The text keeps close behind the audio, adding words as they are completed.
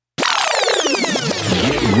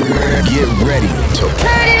Get ready to turn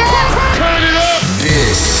it up! Turn it up!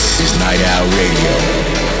 This is Night Owl Radio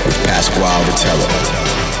with Pasquale Vitello.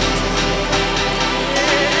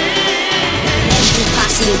 Every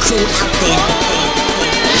posse and crew out there.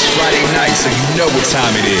 It's Friday night, so you know what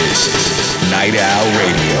time it is. Night Owl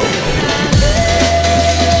Radio.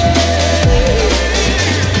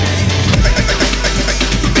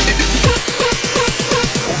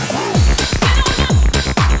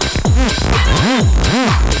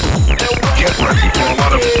 Get ready for a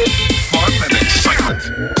lot of fun and excitement.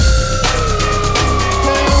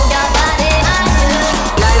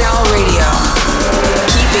 Night Owl Radio,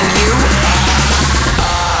 keeping you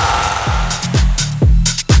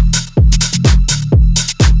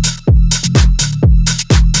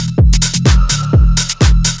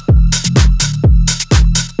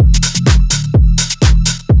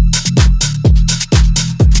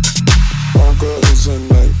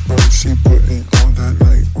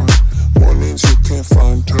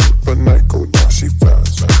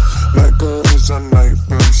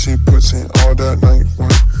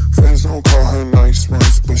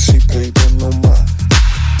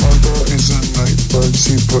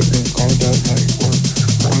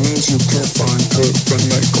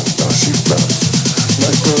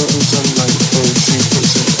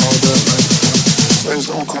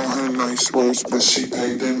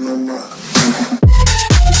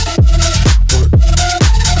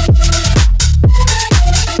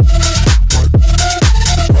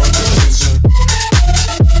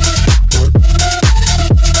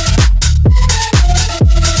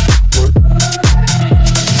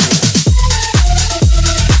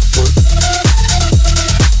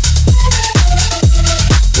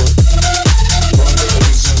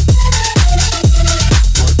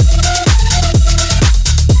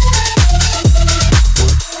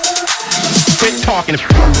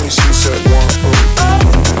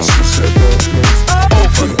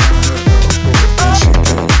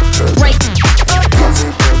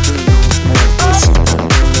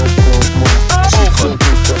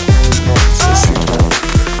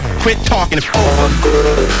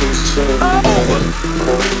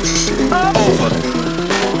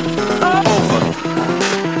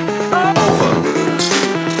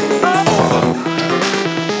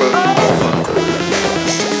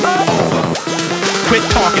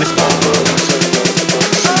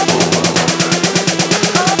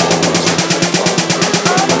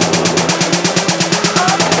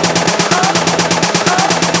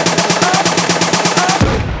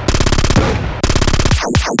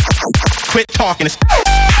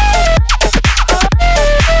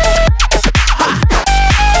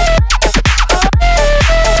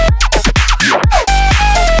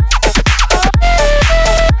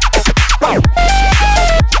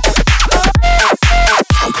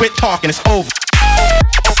talking, it's over.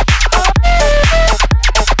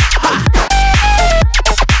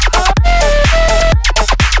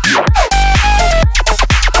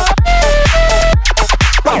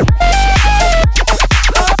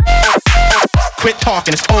 Quit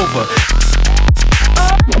talking, it's over.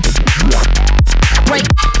 Break.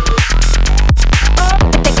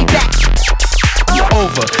 Take me back. You're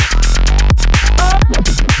over.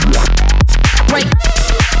 Break.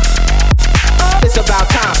 It's about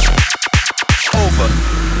time. Over.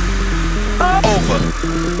 Over.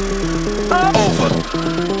 Over. Over.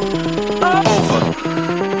 Over.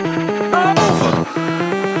 Over.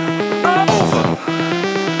 Over.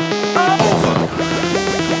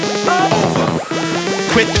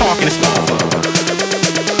 Quit talking, it's over.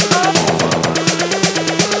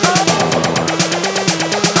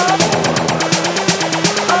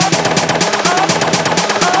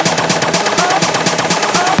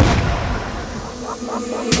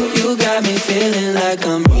 You got me feeling like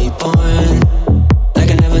I'm reborn.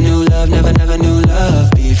 Like I never knew love, never knew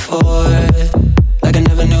love before. Like I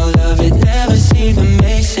never knew love, it never seemed to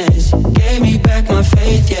make sense. Gave me back my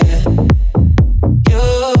faith, yeah.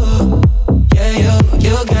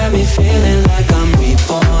 You got me feeling like I'm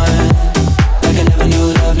reborn. Like I never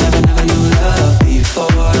knew love, never knew love before.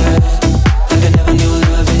 Like I never knew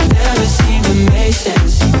love, it never seemed to make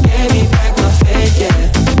sense. Gave me back my faith, yeah.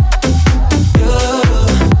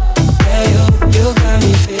 You got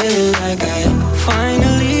me feeling like I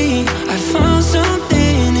found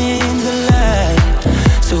something in the light.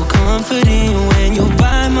 So confident when you're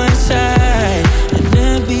by my side. And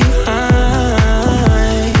then behind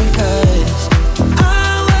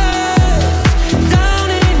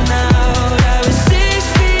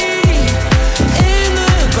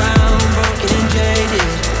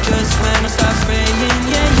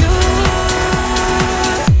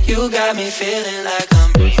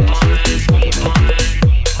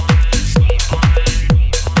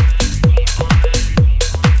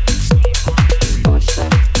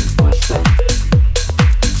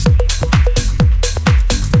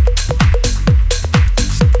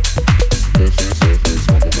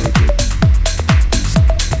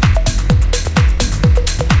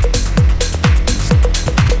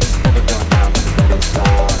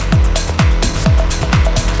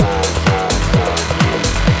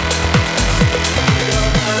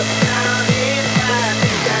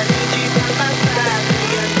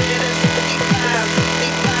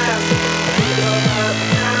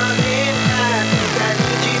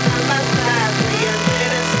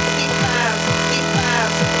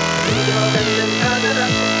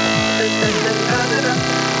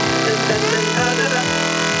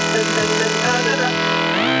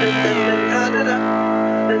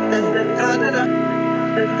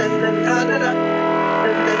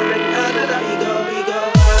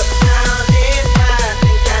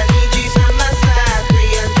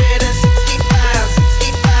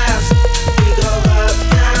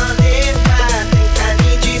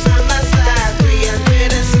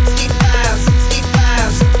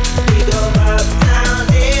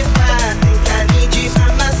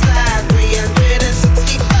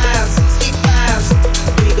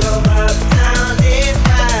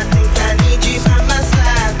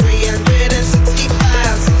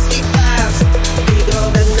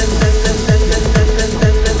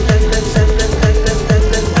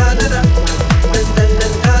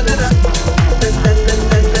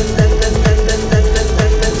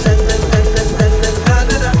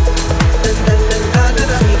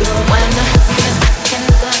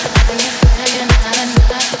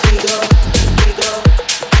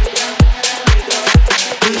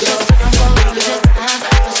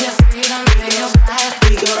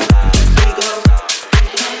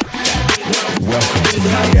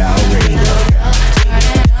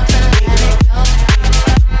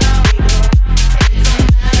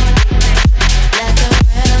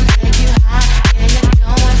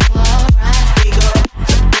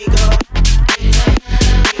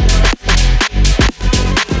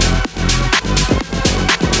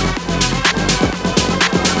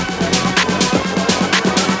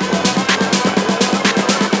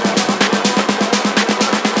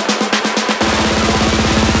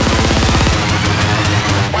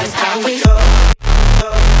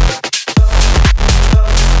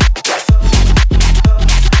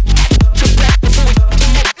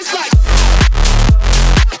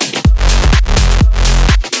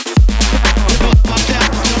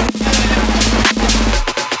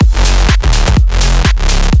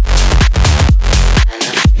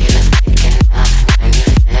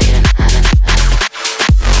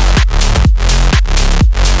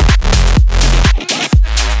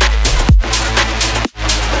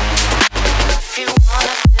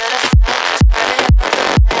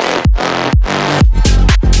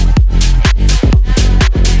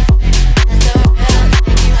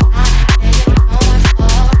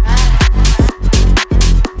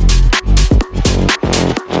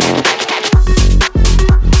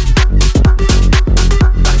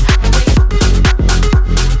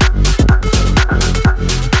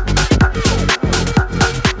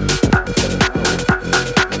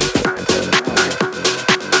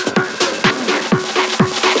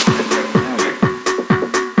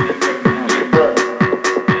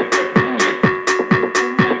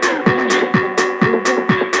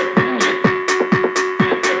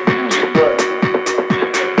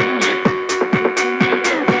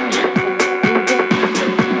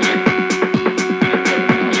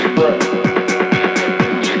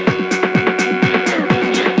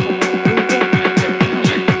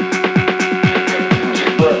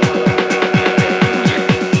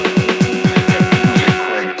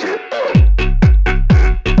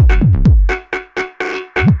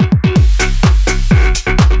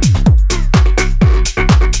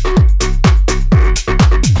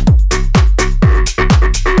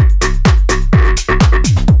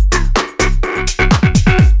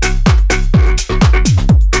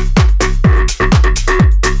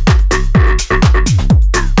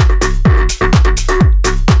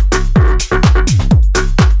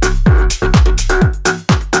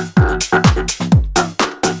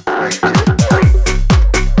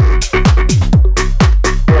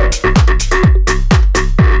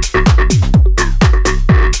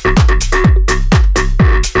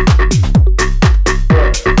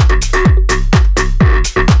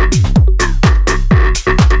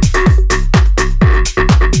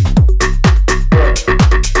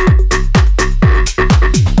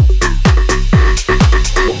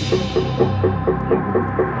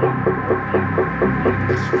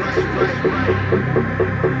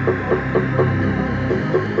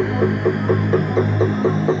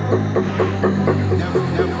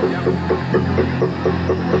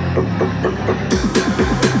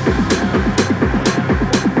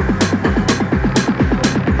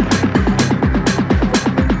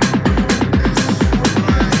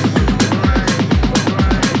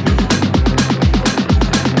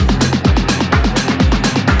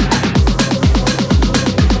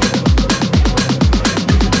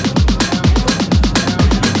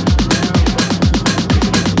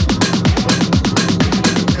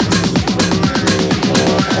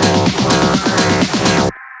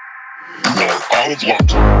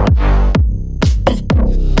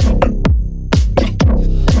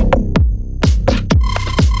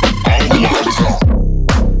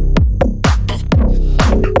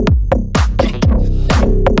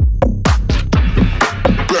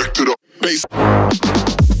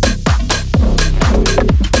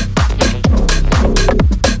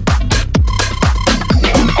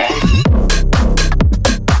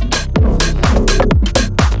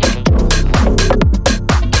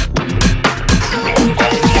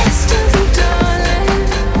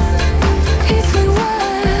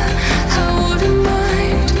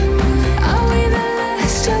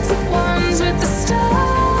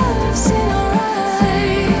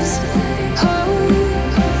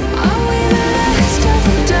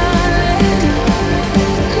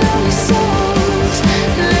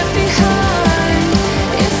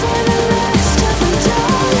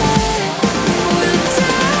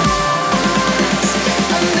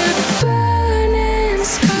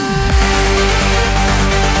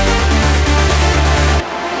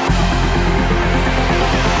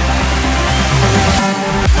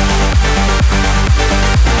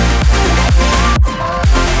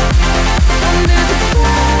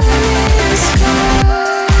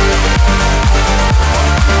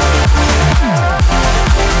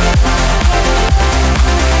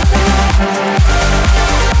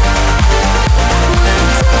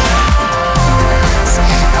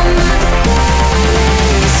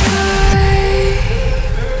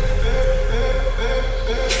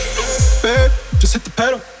babe, just hit the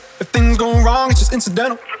pedal. If things go wrong, it's just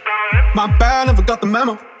incidental. My bad, never got the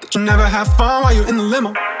memo that you never have fun while you're in the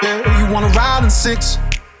limo. Yeah, you wanna ride in 6,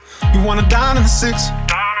 you wanna dine in the 6.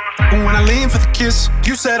 But when I lean for the kiss,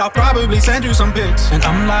 you said I'll probably send you some pics. And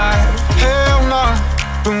I'm like, hell nah,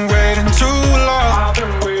 been waiting too long.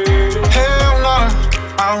 Hell nah,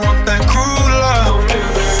 I want that cruel love.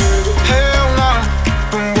 Hell nah,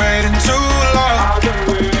 been waiting too long.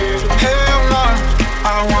 Hell nah,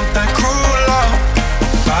 I want that cruel love.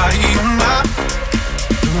 Body of mine,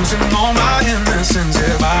 losing all my innocence.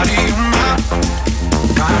 Yeah, body of mine,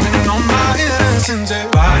 finding all my innocence. Yeah,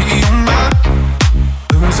 body of mine,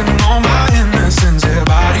 losing all my innocence. Yeah,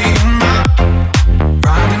 body of mine,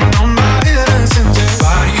 finding all my innocence. Yeah,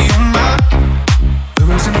 body of mine,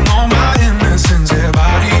 losing all my innocence. Yeah,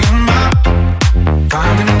 body of mine,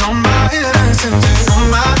 finding all my innocence. Yeah, all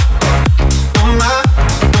my, all my,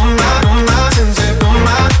 all my, all my sins. Yeah, all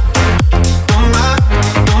my, all my,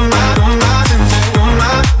 all my, all my sins. Yeah, all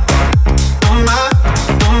my, all my,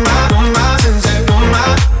 all my, all my sins. Yeah, all my,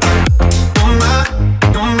 all my,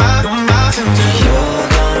 all my, all my sins. Yeah. You're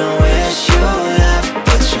gonna wish you left,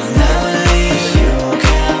 but you'll never leave. You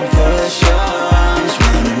can't push your arms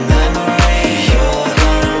around a memory. You're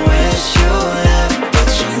gonna wish you left, but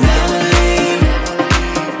you'll never leave.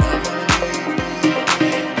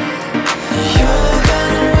 You're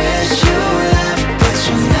gonna wish you left, but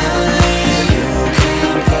you'll never leave. You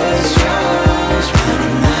can't put your arms around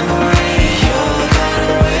a memory. You're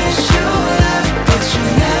gonna wish you left, but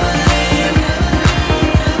you'll never leave.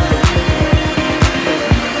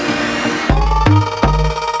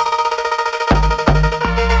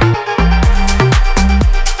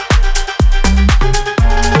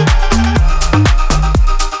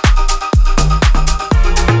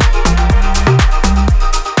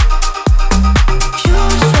 You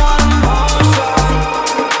just want emotion.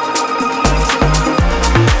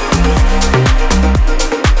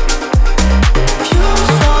 You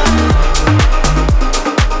just want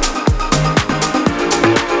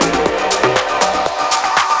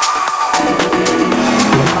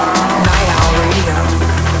Night Owl Radio.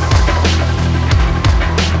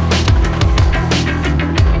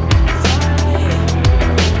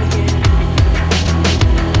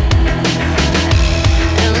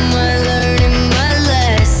 Am I learning my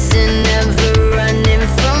lesson? Never running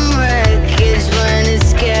from wreckage when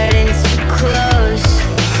it's getting too close.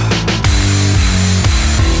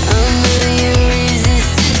 A million reasons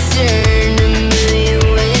to turn, a million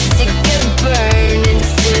ways to get burned, and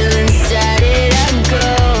still inside it I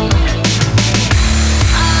go.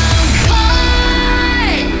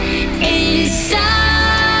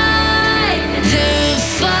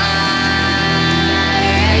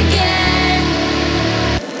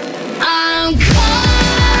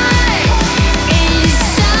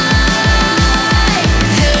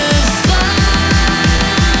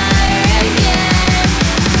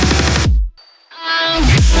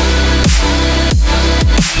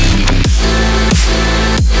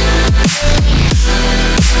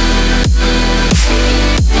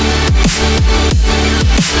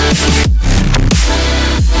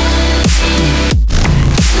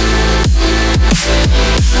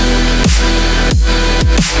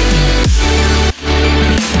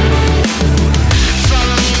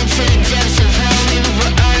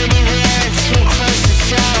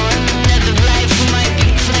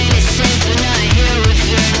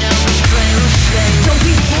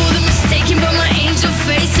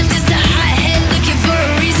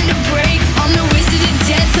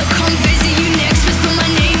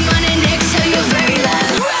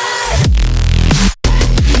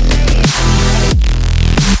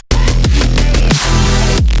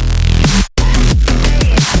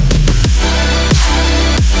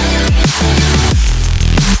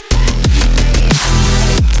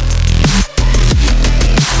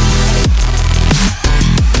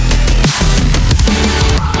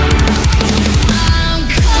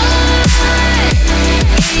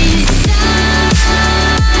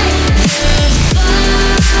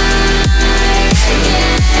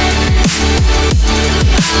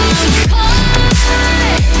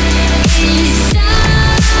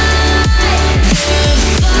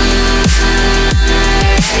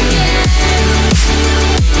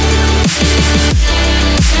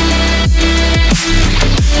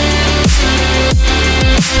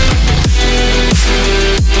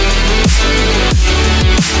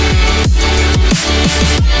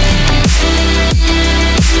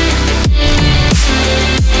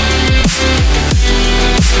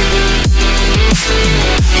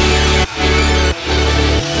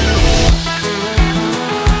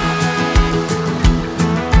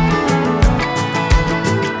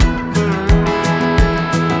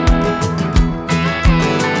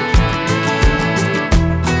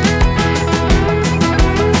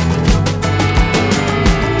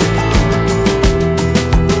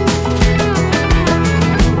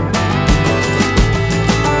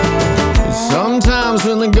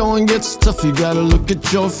 Sometimes when the going gets tough, you gotta look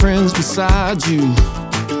at your friends beside you.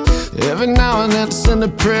 Every now and then send a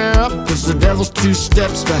prayer up, 'cause the devil's 2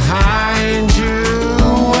 steps behind you.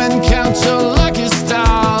 And count your lucky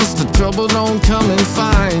stars, the trouble don't come and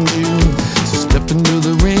find you. So step into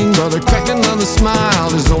the ring, brother, crack another smile.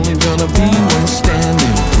 There's only gonna be one standing.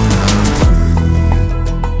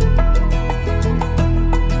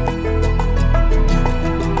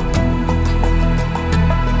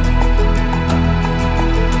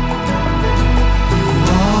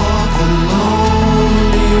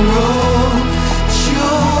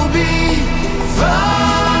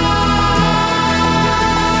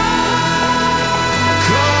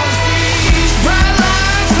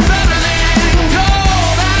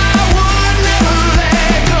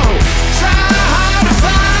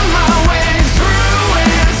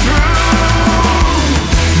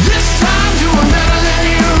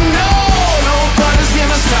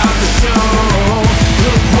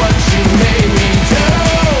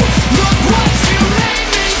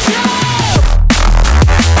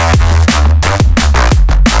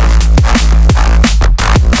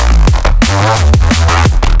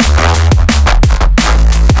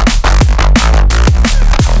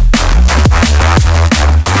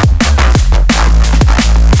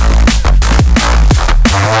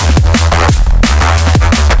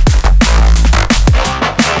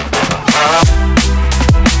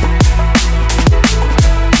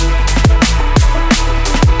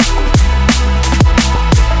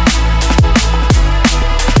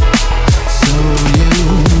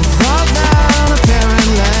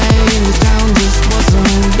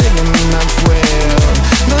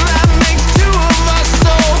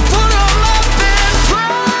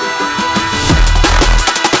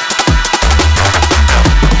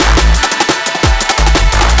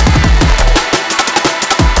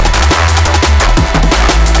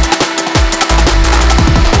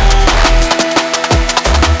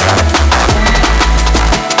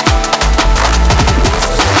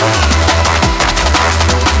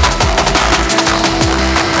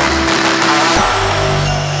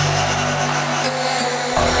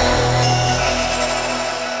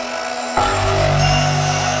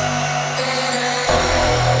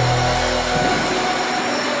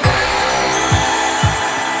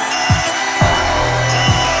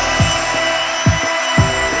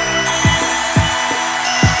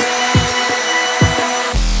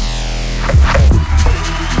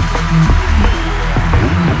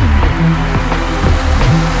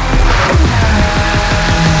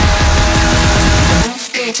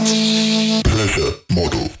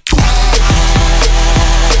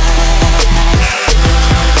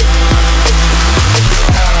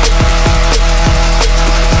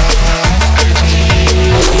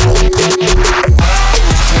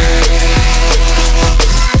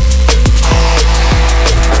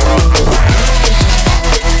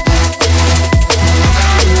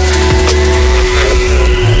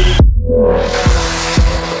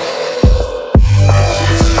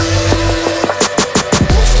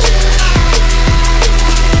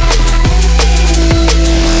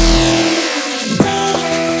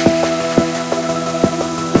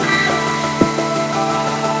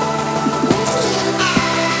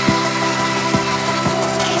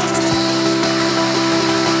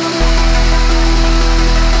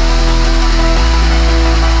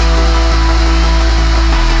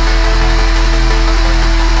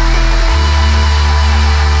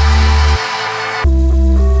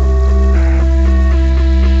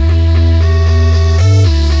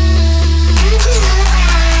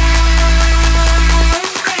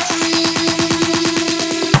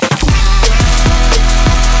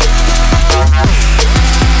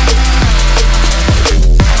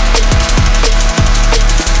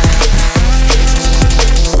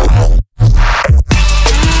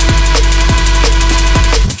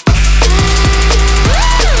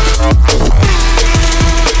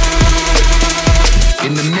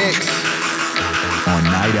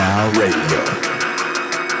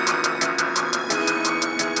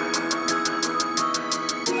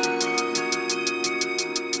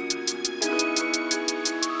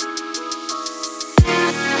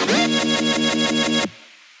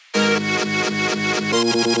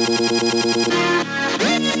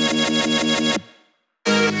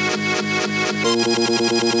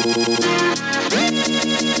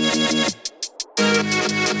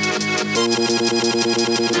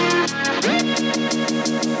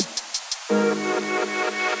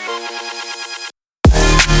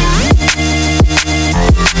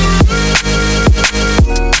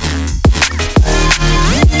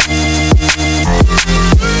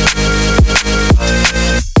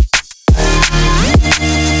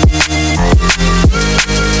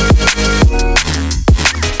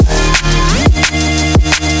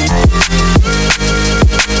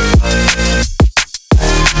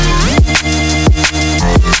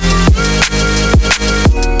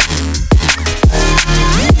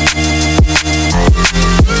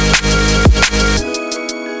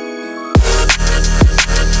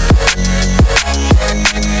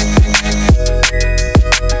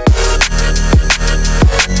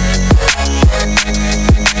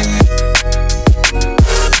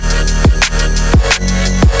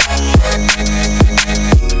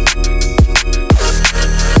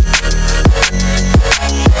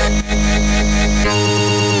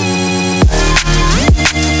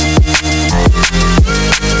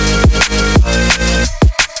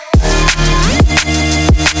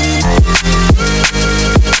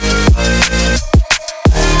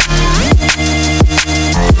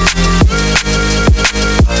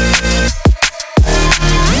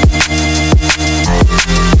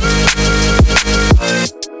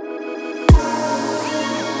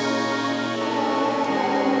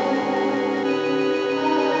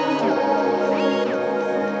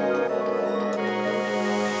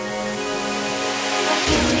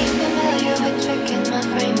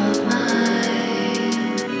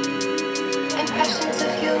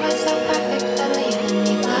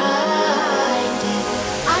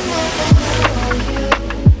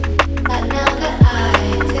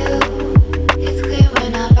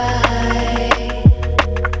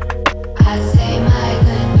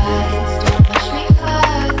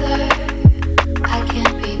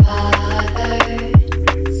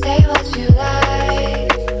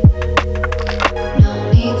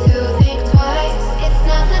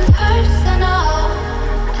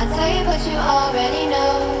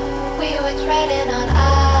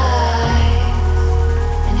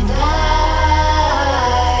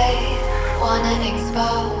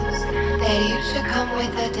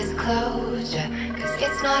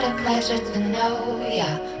 it's not a pleasure to know,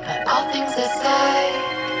 yeah. But all things aside,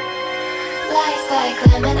 life's like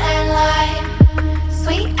lemon and lime,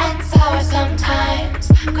 sweet and sour sometimes.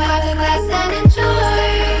 Grab a glass and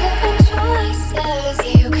enjoy the choices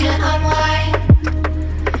you can unwind.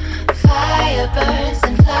 Fire burns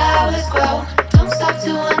and flowers grow. Don't stop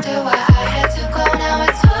to wonder why I had to go. Now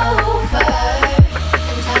it's over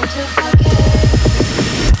and time to forget.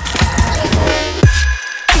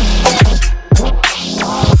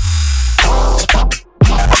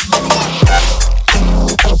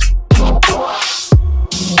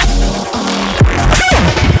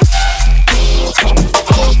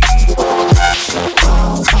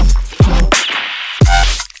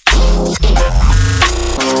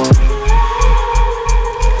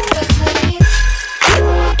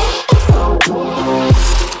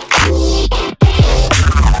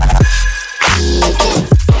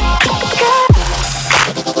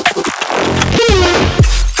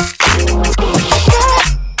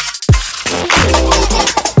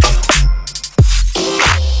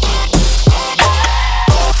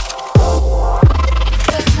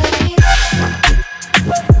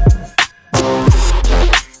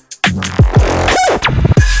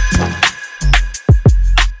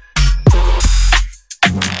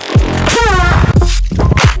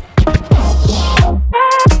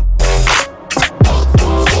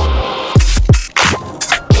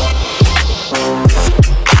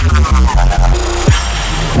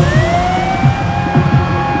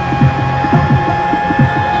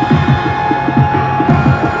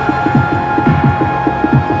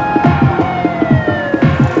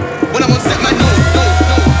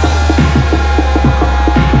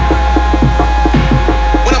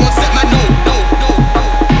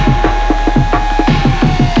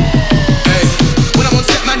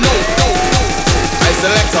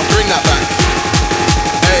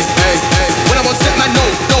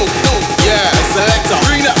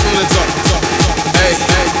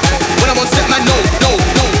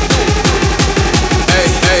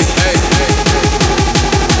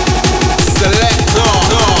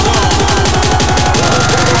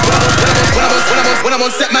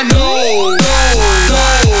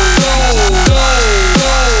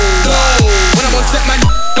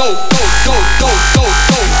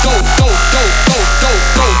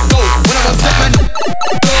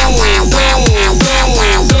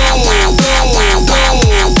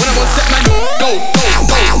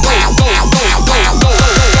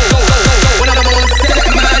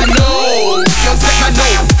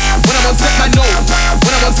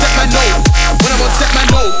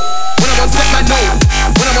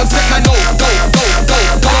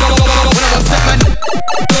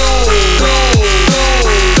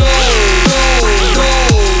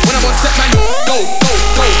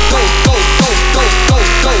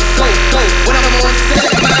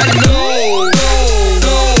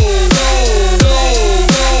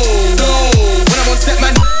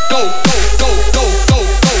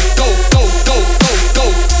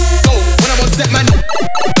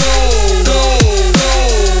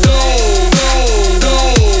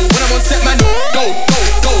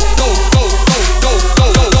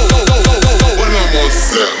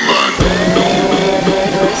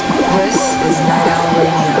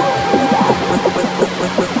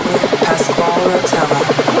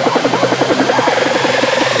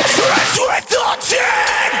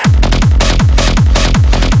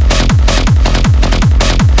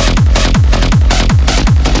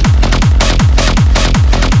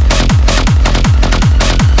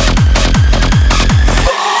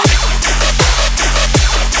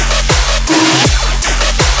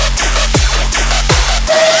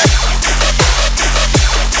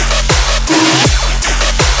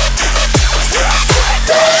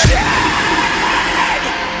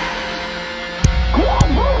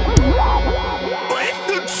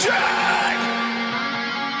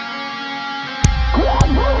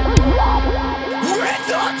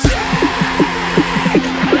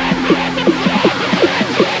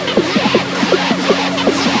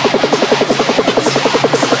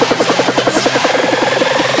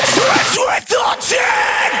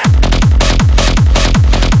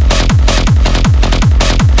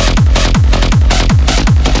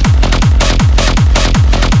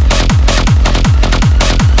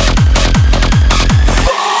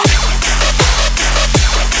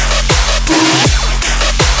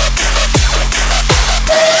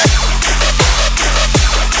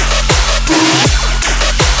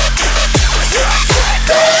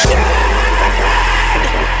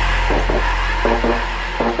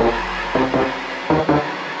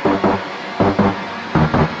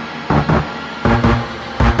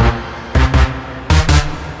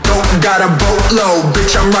 got a boatload,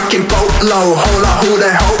 bitch, I'm rocking polo. Hold on, who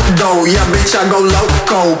that hope though? Yeah, bitch, I go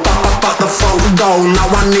loco. Pop the photo.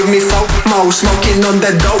 Now I need me FOMO. Smoking on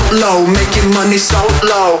that dope low, making money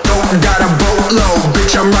solo. Don't got a boatload,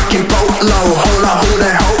 bitch, I'm rocking polo. Hold on, who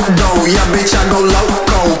that hope though? Yeah, bitch, I go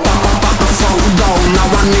loco. Pop the photo.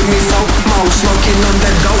 Now I need me FOMO. Smoking on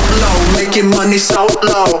that dope low, making money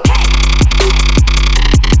solo.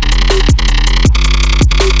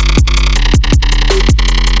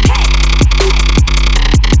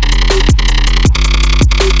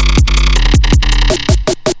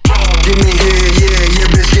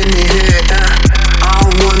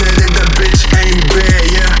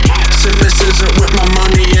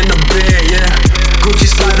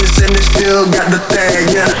 Still got the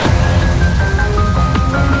thing, yeah.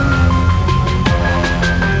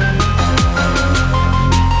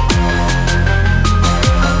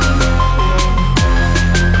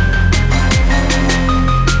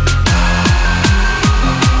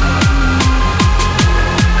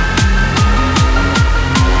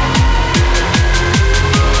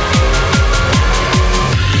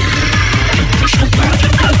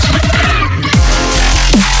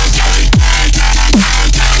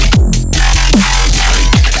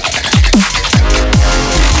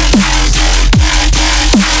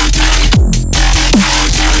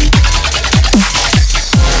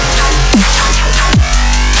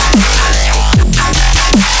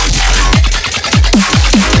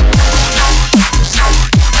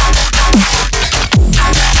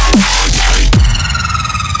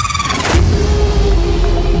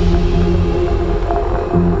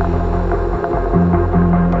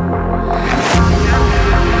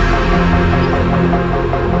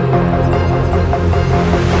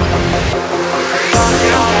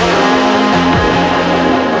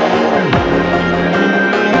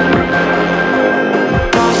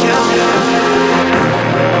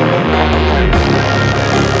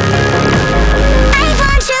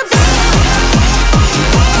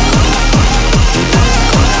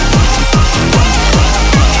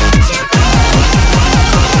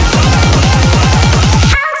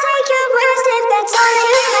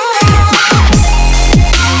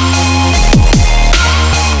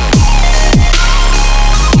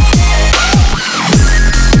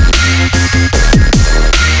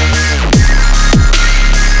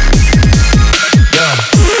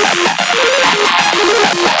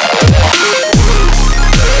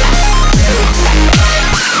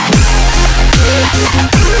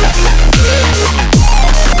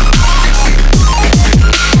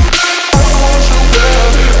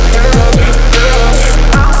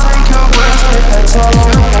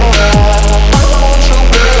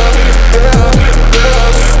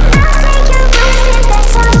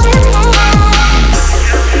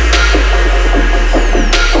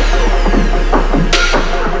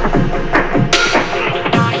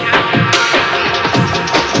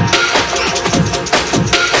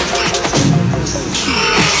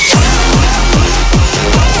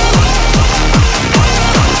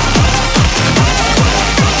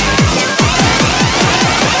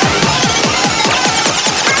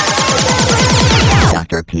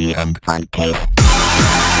 PM podcast.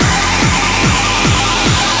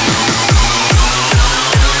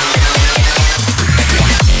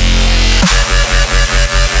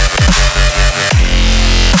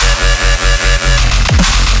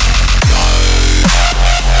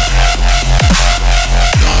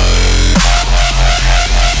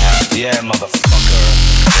 Yeah, motherfucker.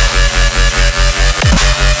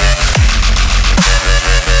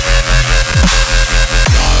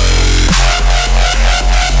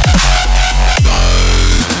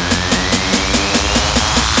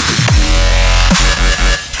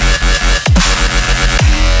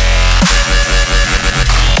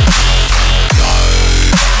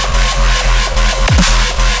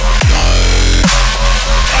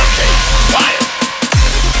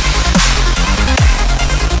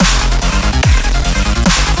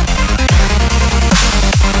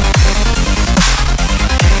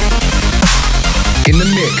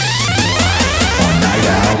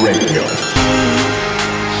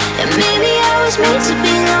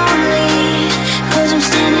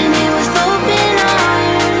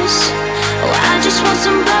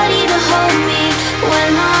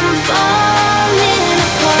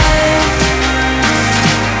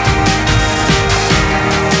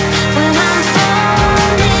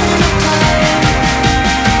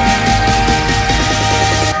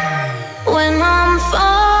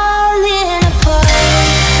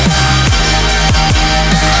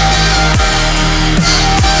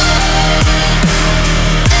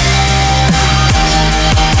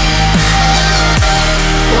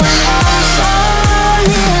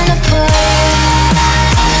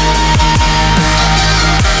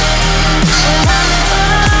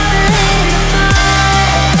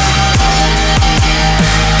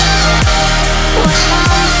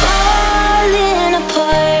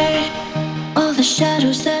 the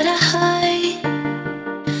shadows that I hide.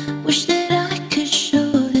 Wish that I could show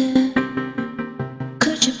them.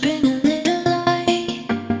 Could you bring a little light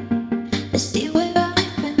and see where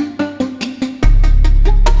I've been broken?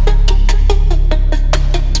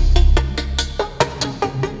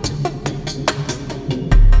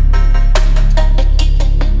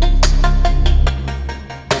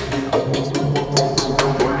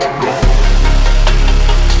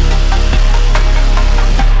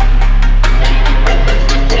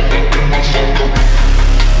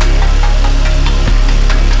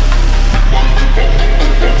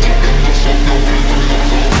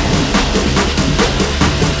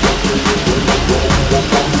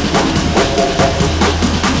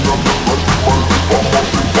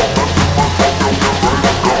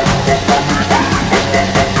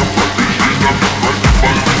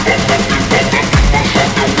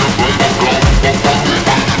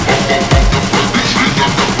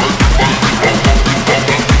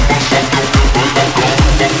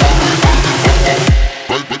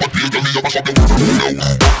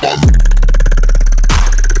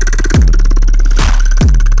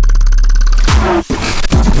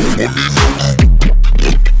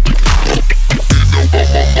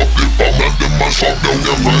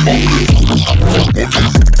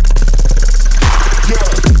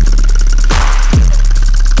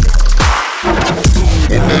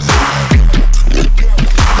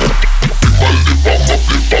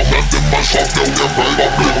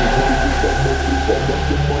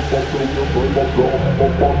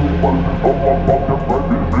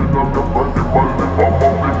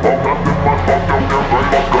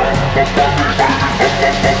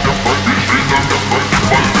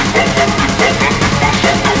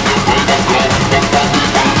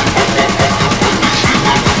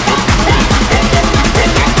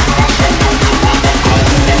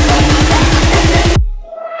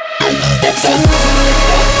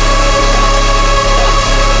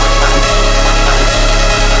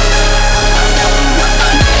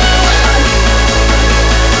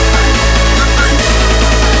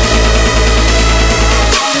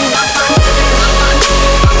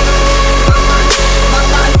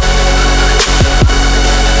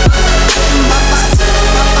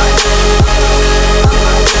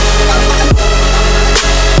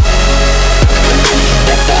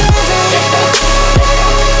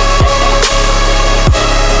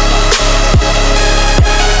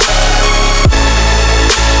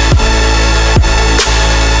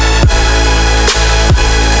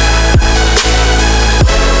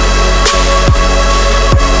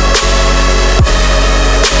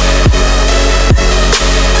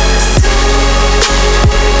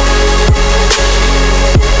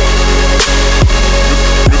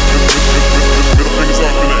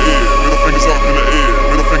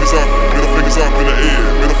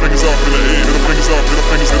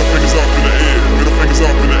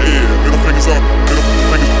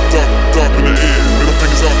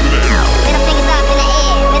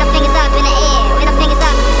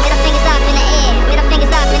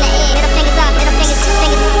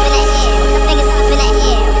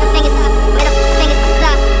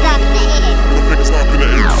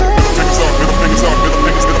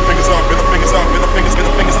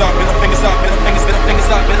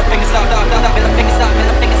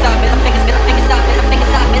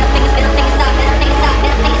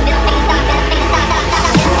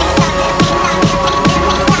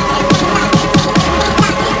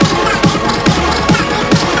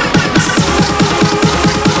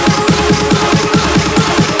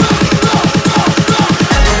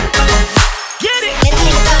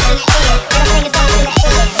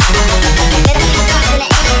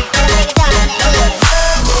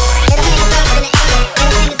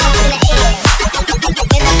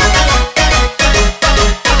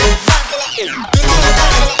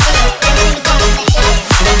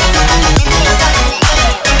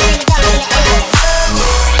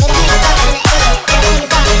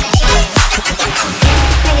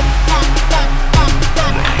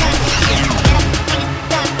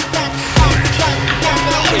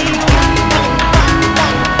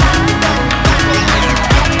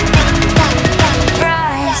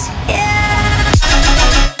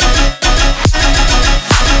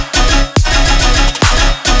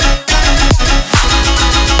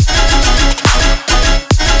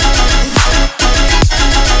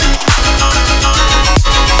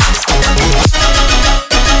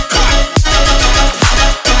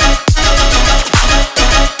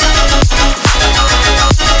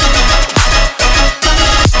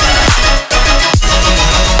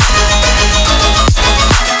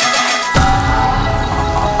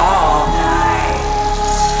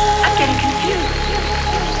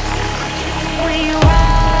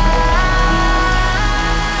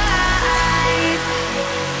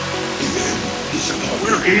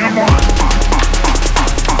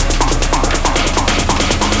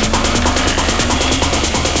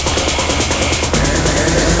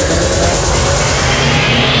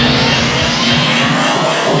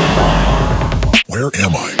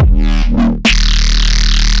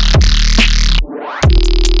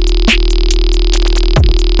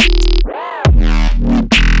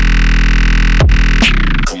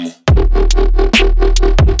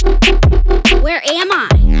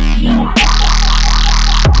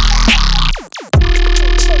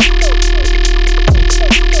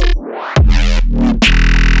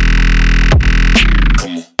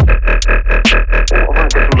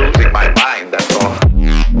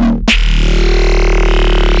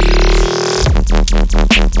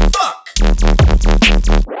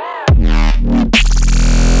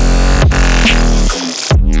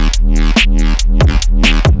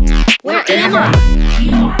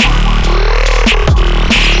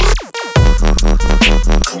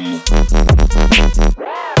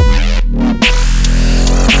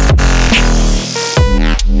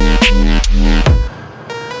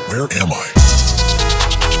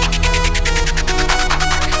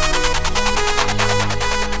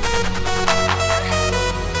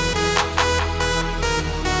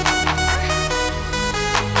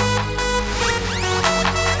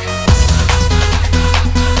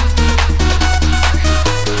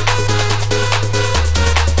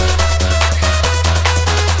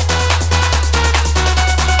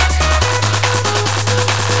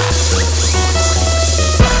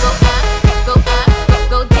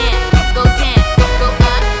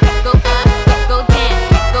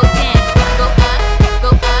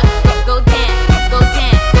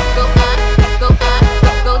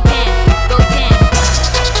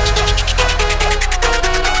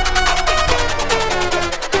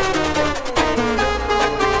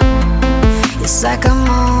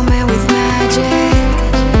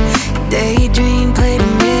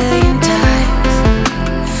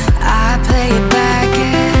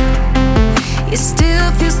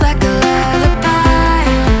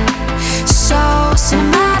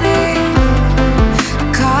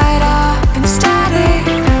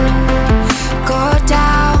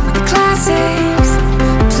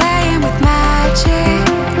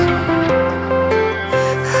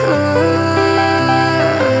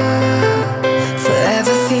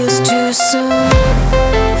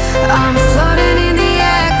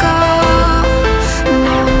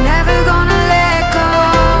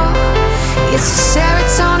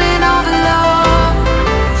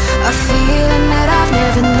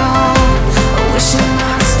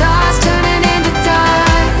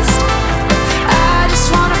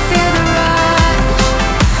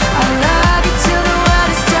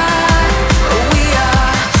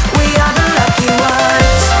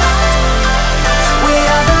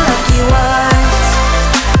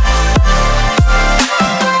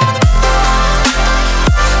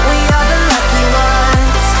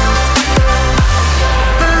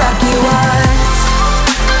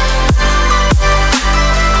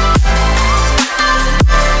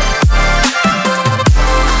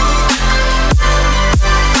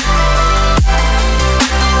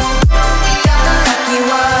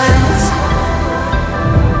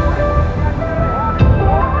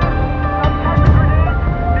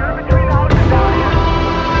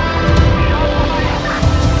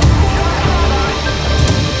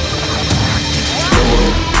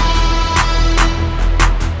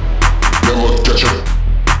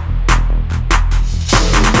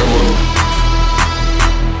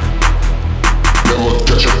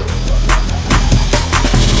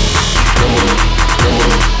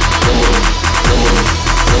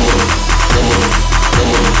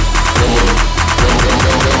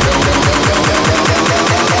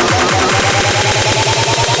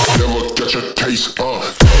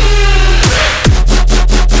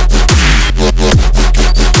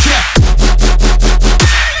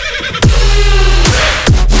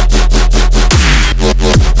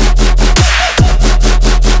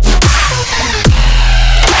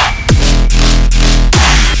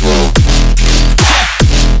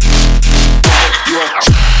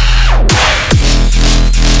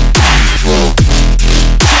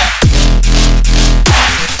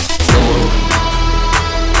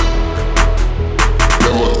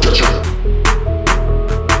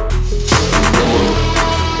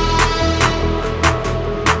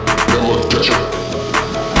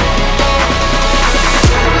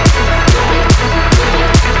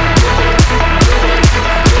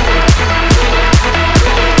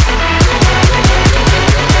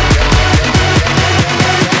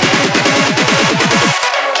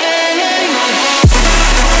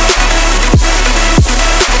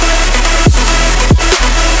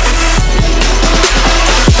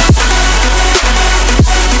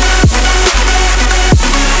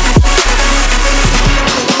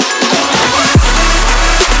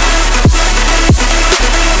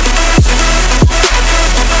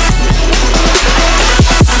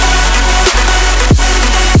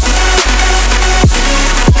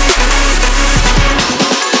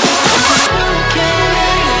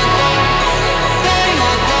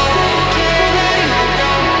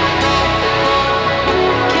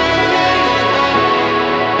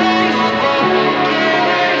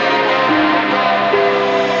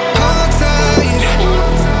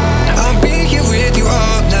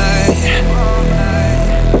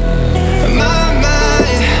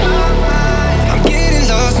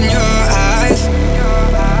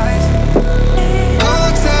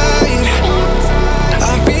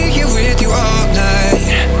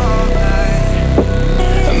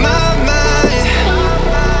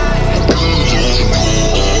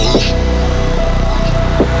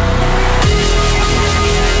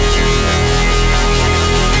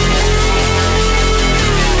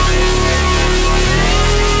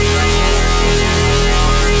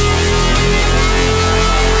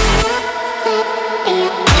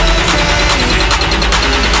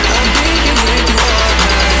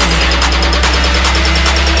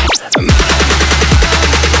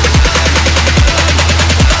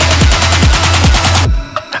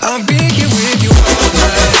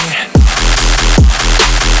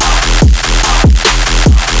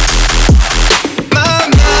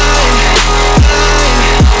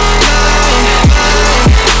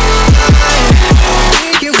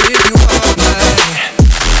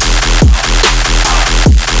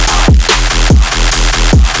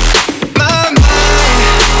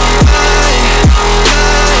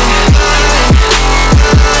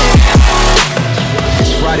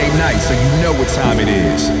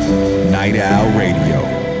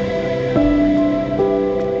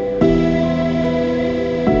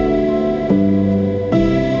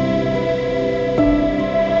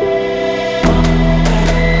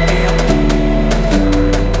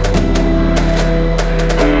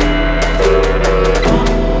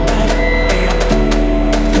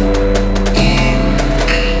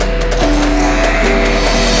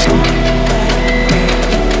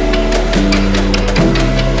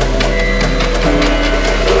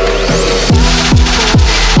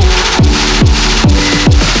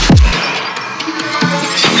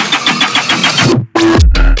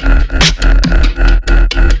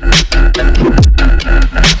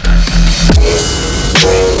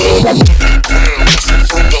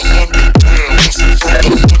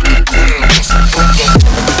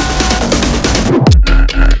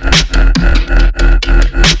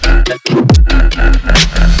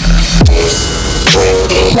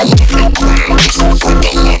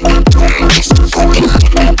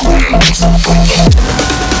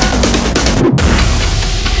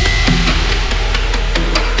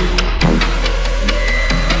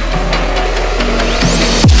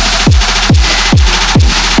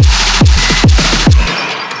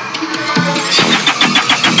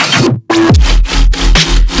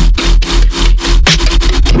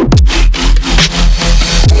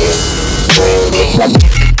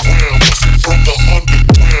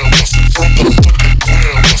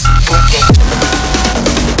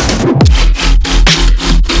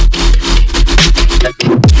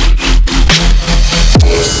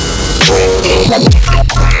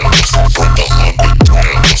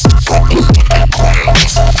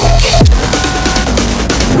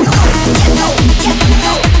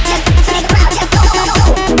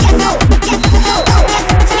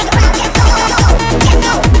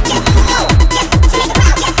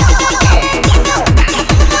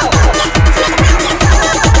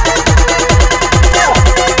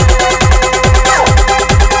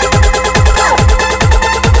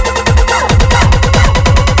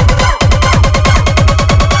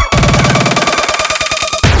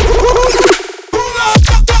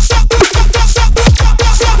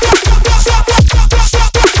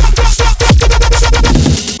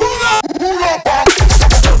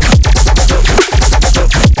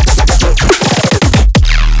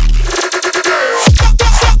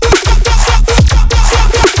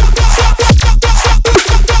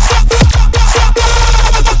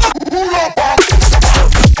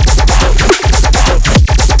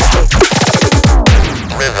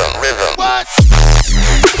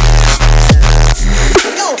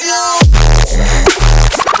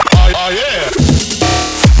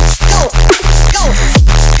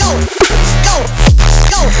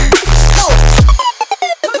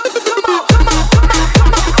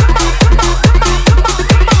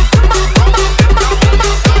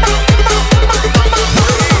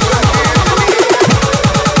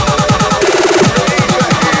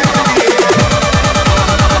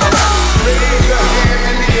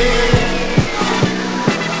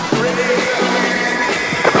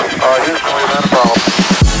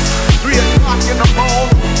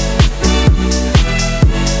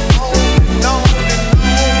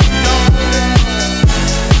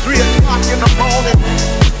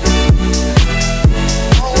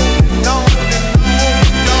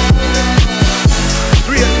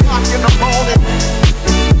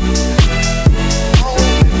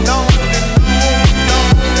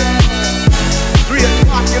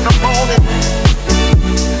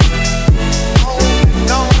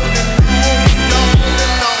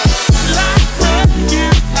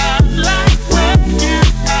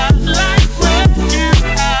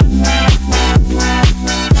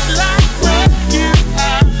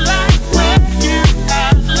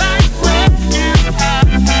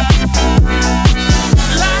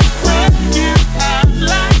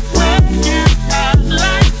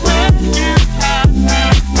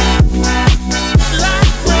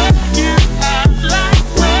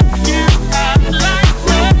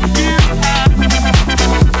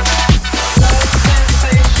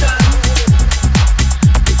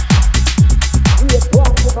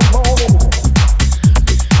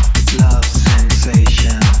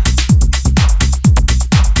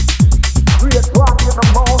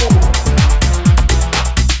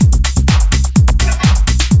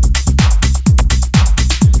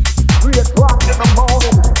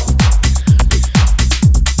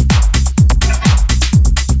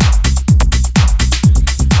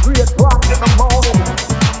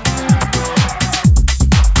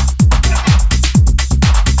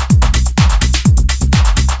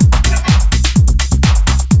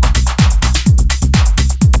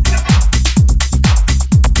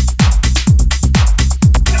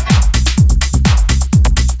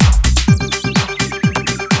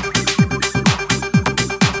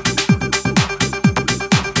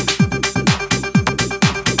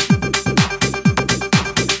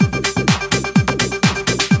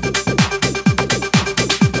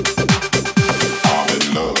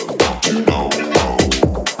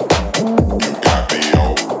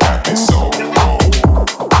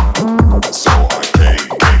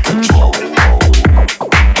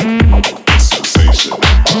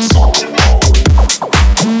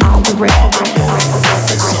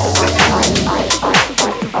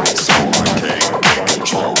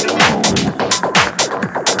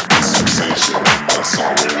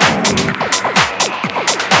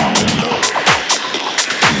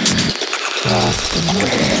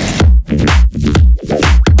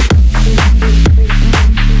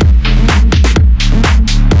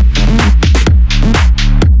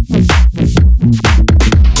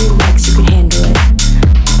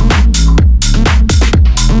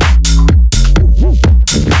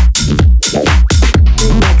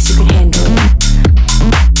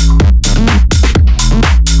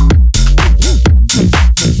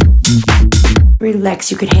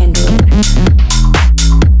 Relax, you could handle it.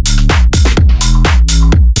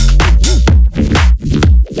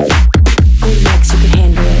 Relax, you could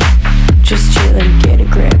handle it. Just chill and get a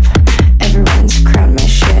grip. Everyone's crowding my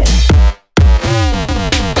shit.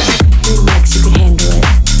 Relax, you could handle it.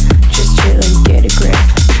 Just chill and get a grip.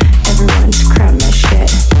 Everyone's crowding my shit.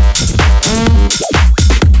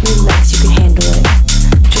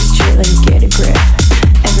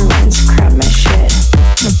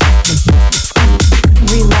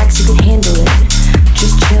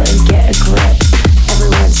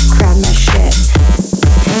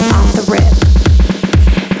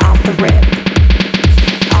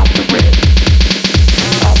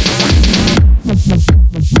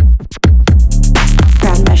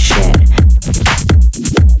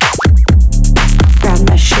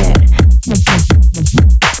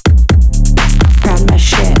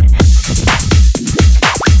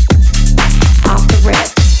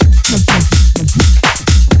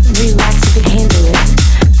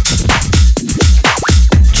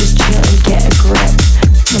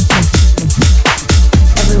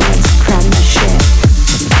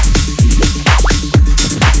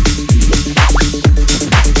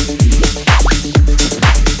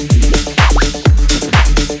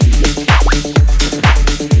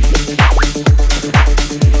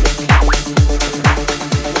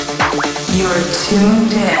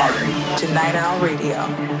 Night Owl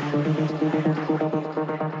Radio.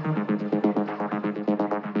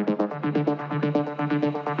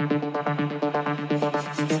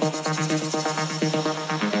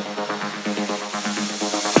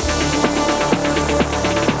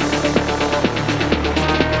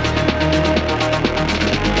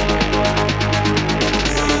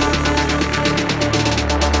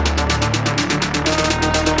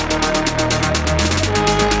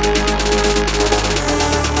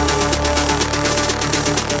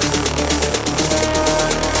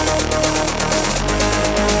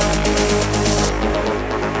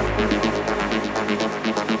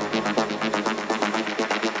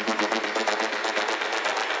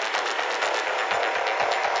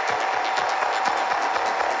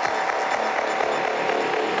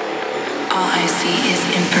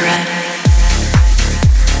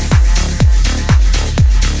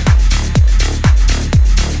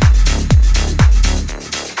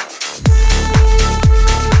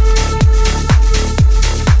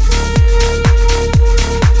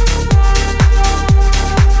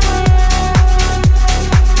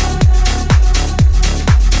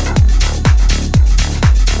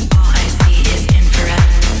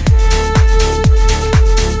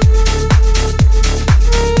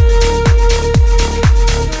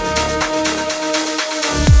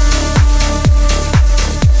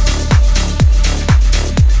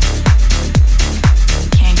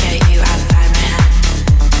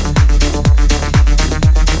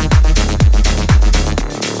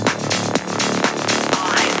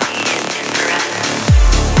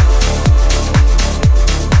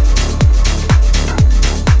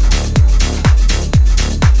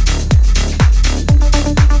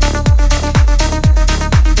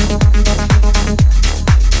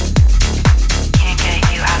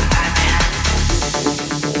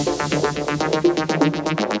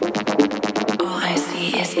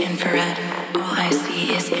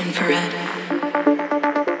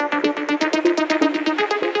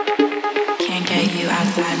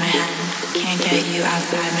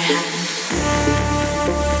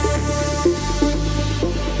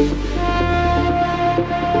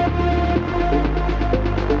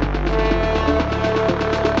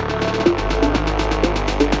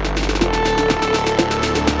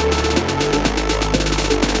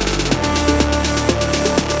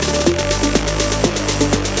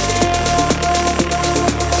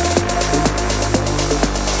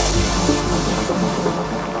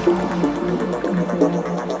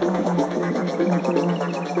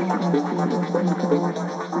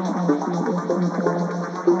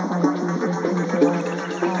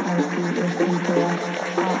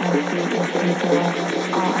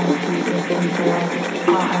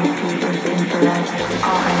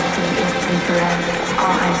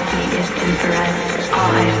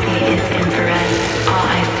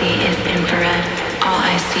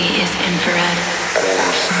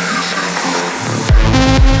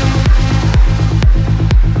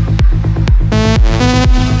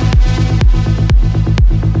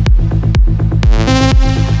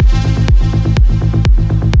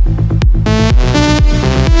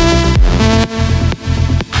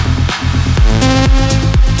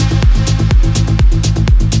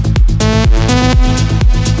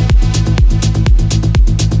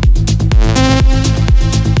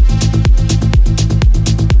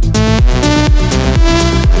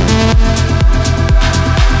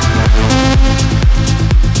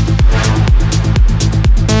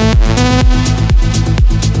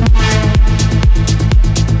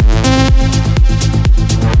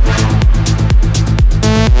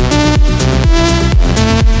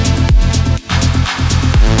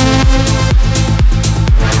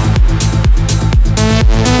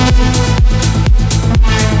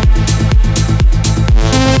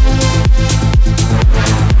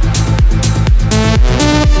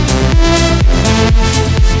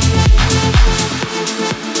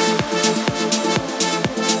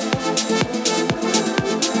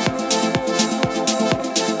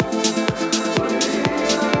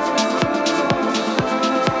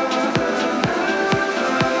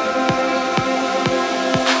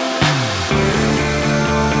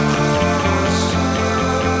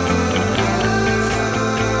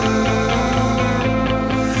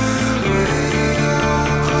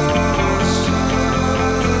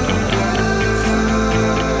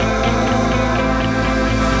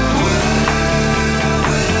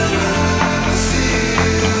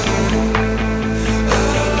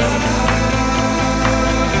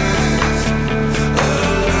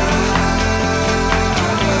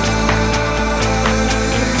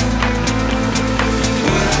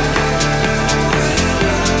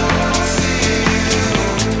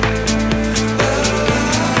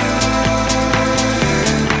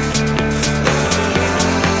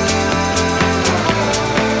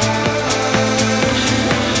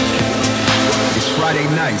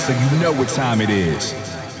 know what time it is.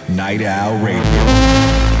 Night Owl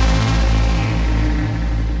Radio.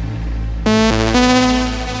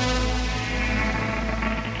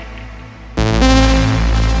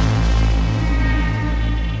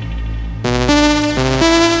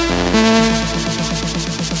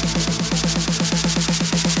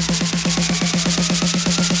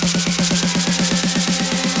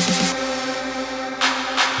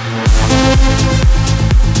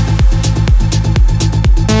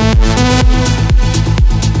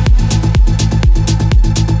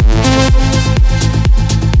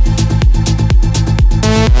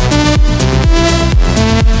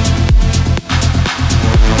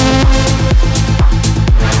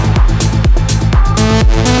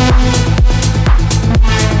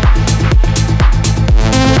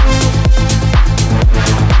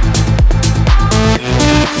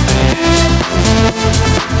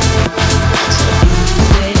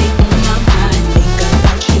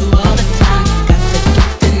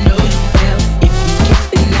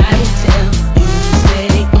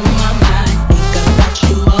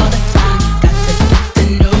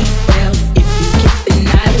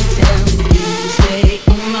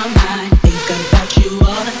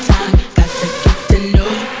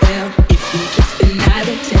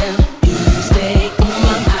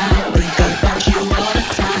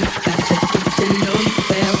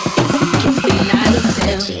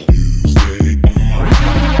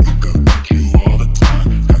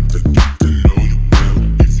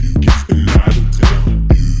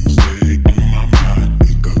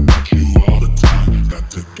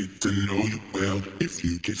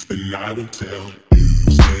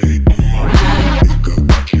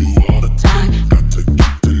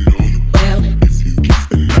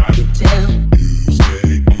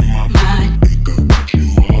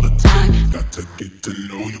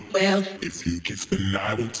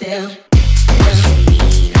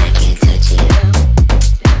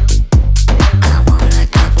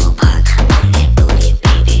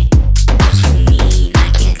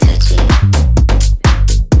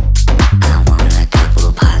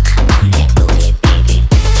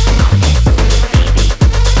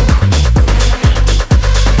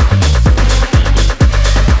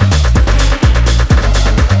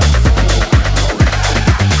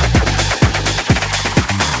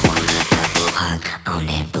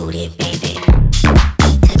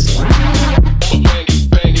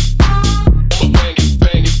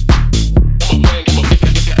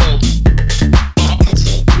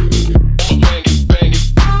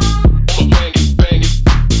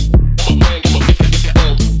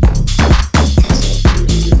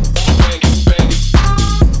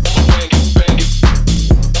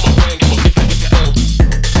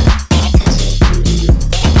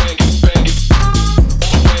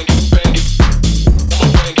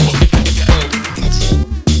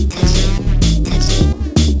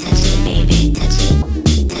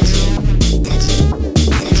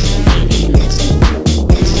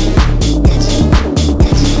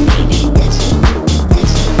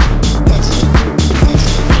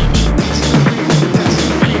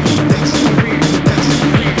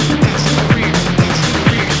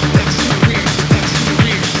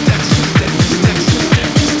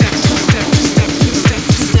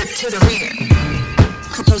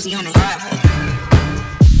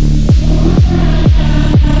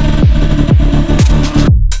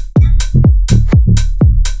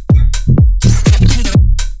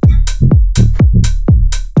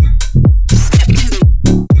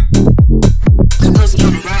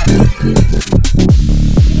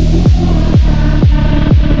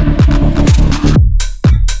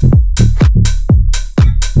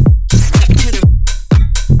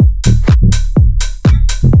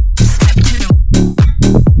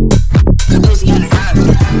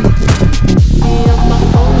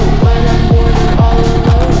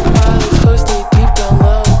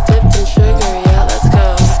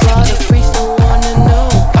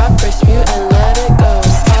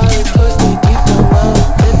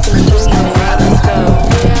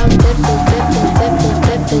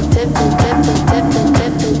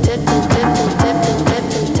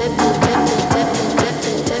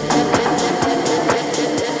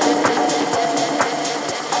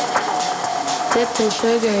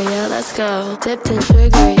 Sugar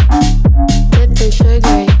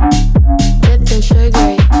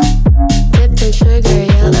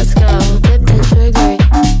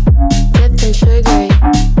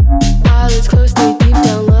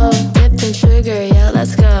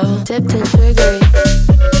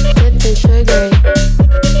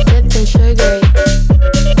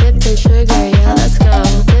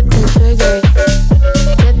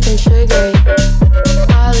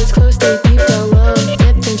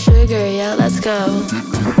let's go.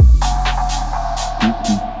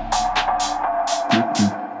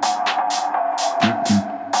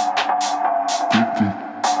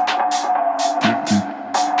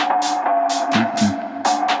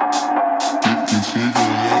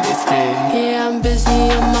 Yeah, I'm busy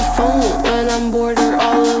on my phone when I'm bored or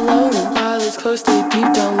all alone. Eyelids close, they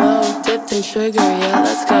deep down low. Dipped in sugar, yeah,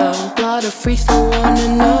 let's go. Lot of freaks don't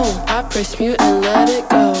wanna know. I press mute and let it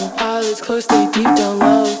go. Eyelids close, they deep down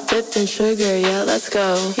low. Dipped in sugar, yeah, let's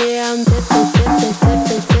go. Yeah, I'm dipping, dipping, dipping,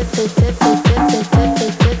 dipping, dipping, dipping, dipping,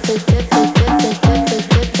 dipping, dipping, dipping, dipping, dipping, dipping,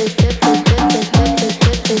 dipping, dipping,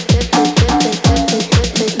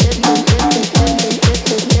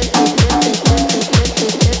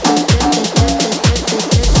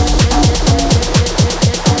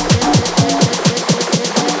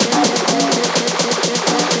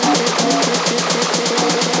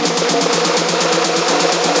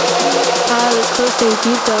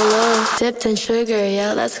 deep down low, dipped in sugar,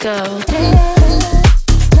 yeah, let's go.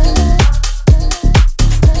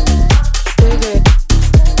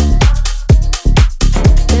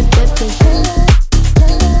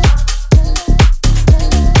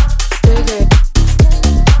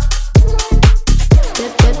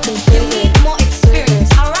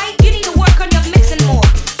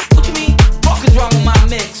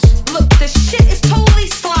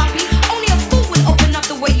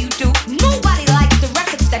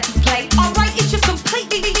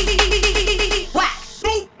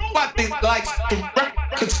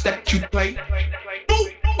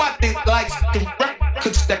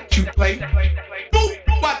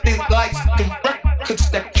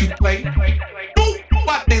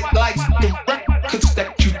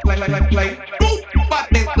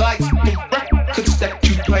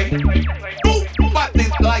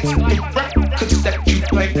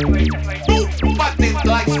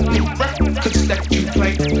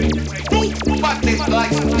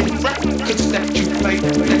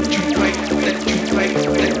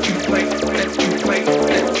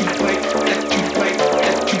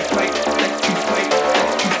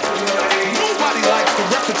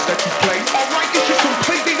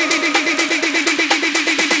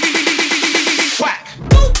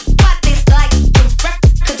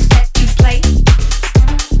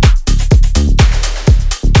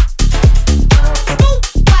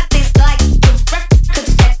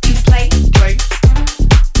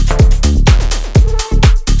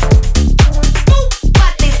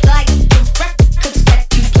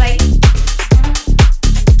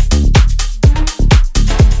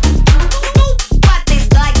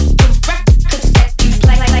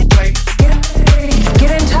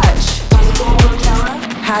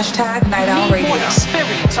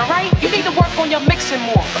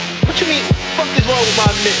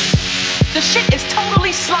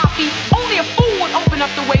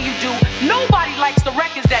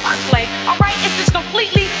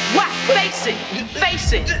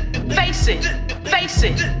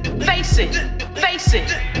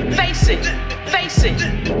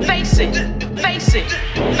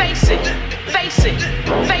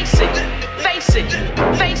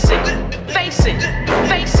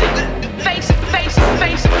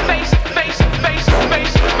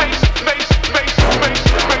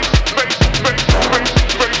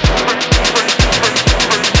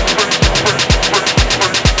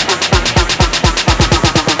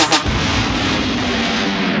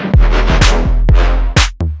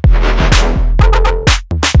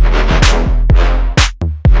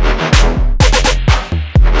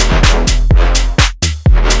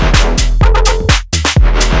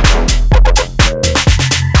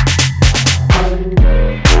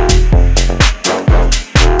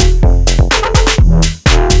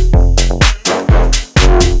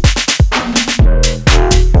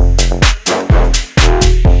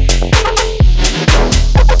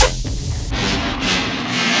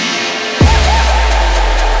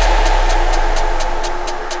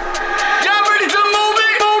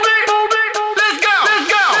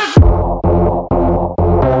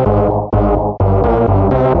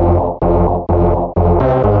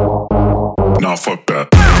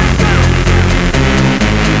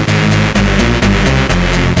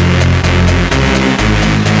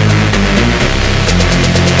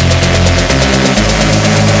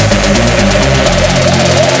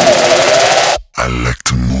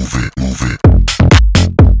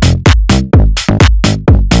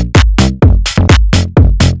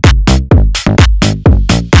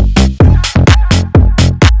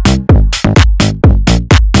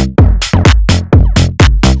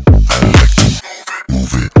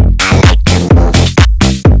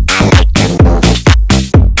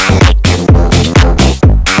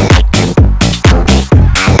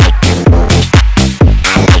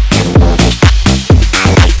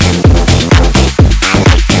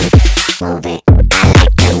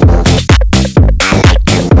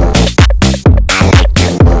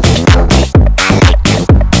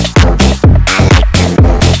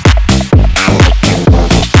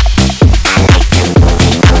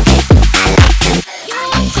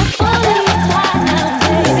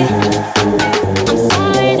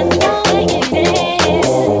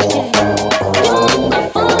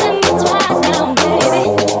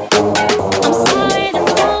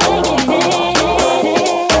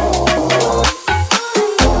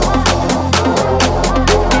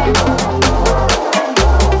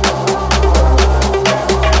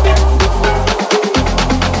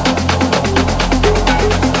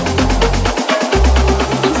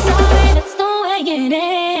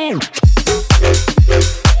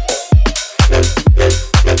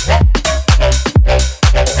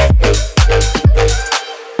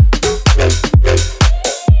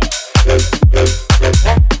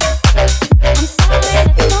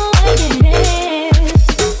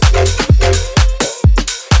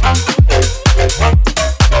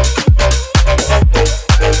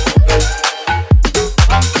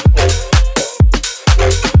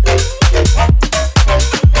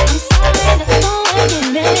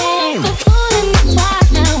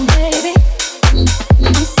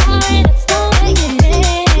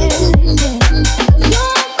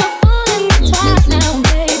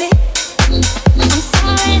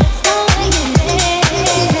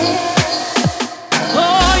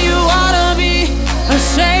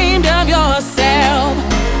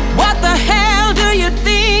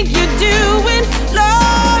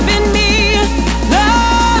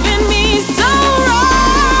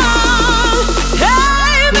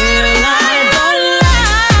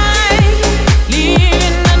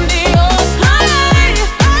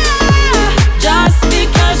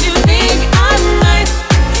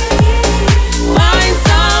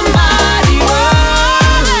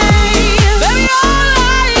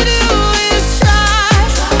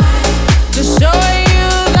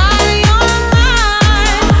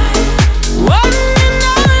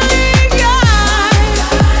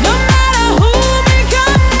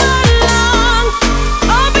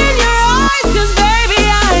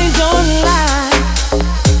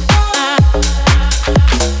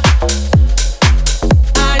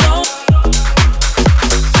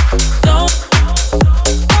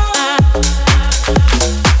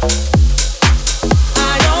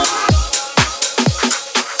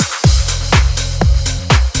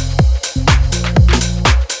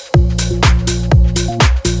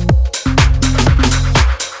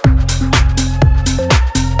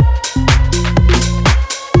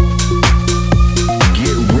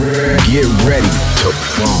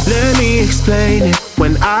 explain it.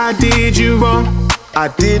 When I did you wrong, I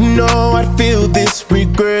didn't know I'd feel this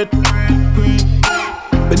regret.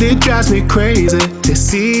 But it drives me crazy to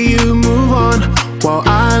see you move on while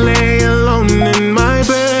I lay alone in my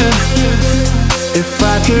bed. If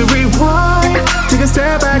I could rewind, take a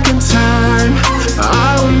step back in time,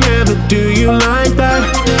 I would never do you like that.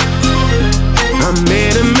 I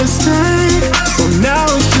made a mistake, so now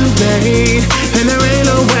it's too late, and there ain't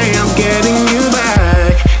no way I'm getting you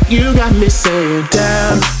back. You got me saying,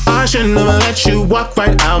 damn, I should never let you walk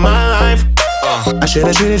right out my life. I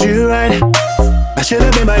should've treated you right, I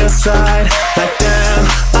should've been by your side. Like damn,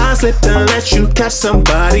 I slipped and let you catch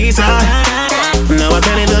somebody's eye. Now I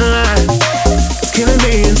can't even lie, it's killing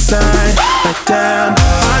me inside. Like damn,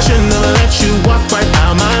 I should never let you walk right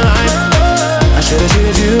out my life. I should've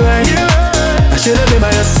treated you right, I should've been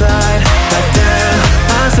by your side. Like damn,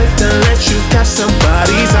 I slipped and let you catch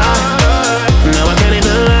somebody's eye. Now I can't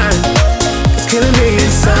even lie, it's killing me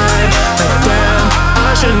inside. Like damn,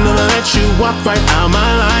 I should never let you walk right out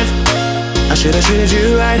my life. I should've treated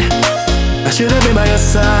you right, I should've been by your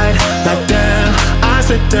side. Like damn, I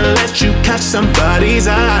slipped and let you catch somebody's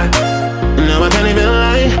eye. Now I can't even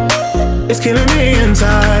lie, it's killing me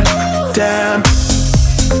inside. Damn.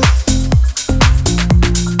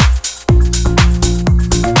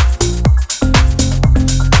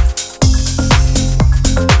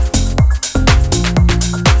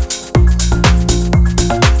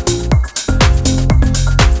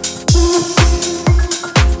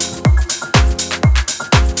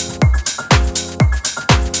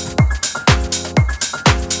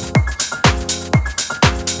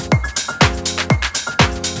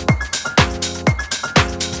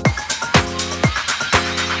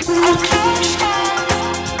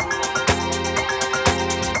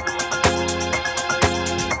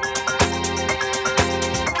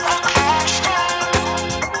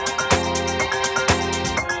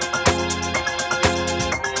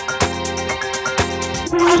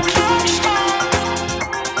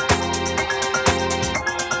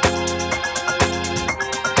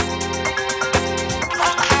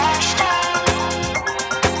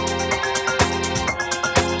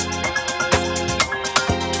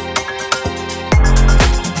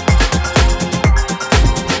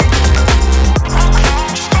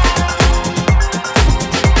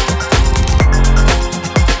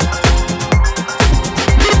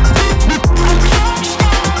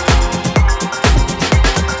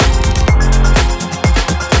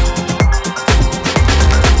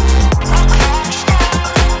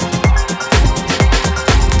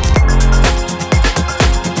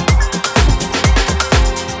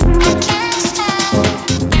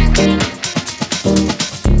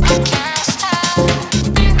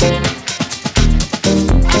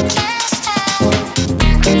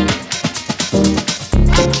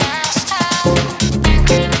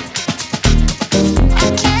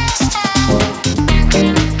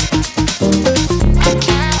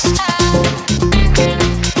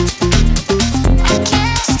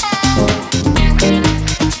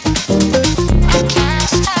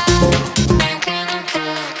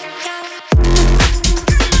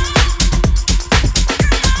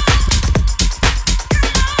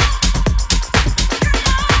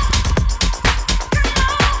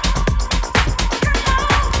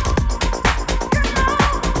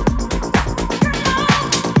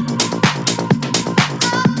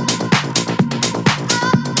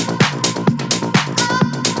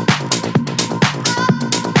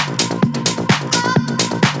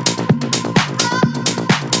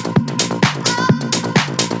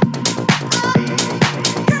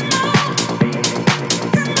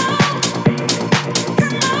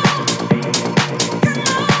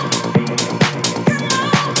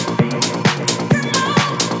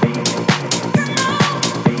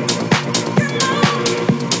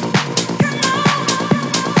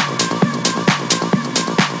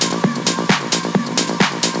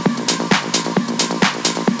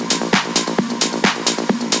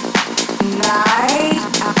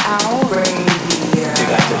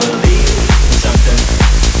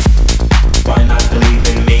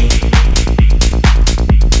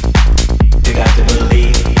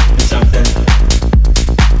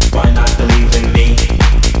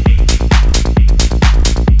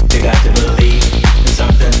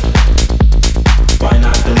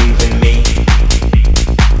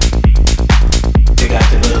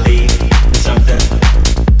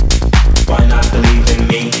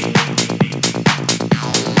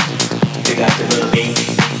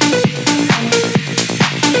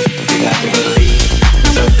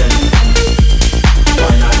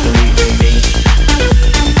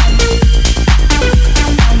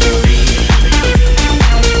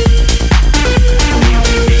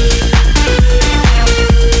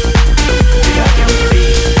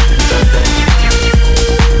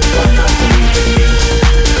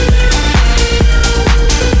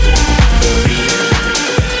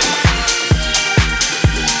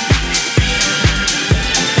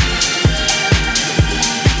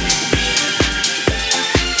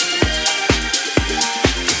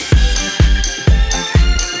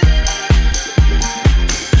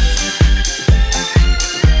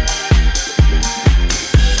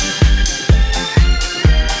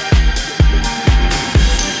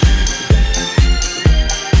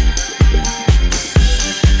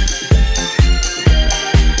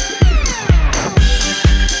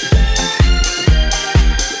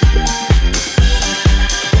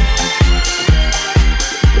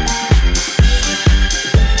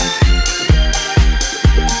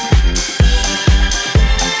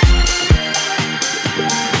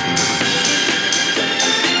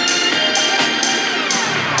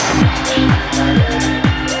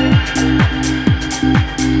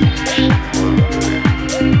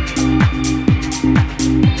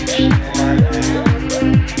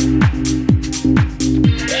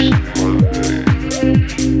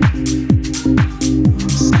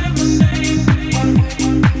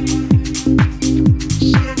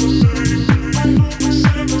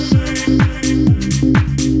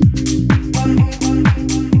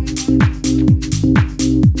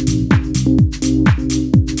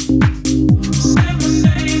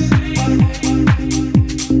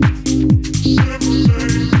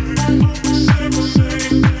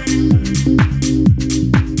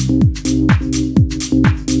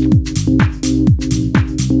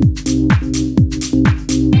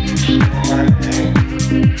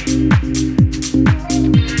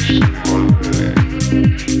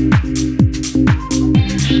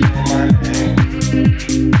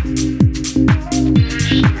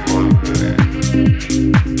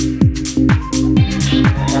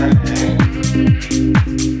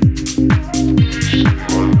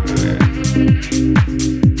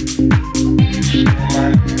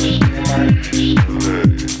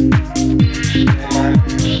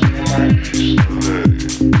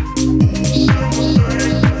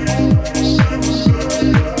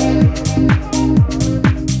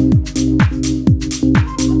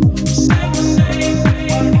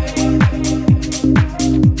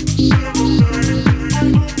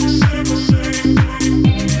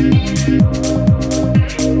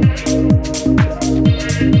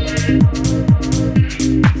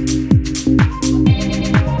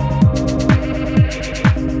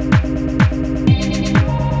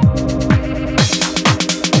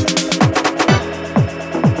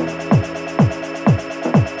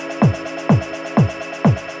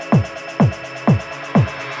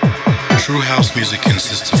 True house music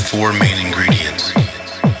consists of four main ingredients.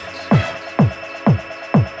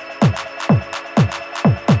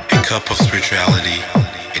 A cup of spirituality,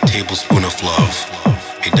 a tablespoon of love,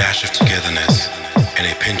 a dash of togetherness, and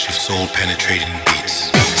a pinch of soul-penetrating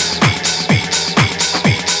beats.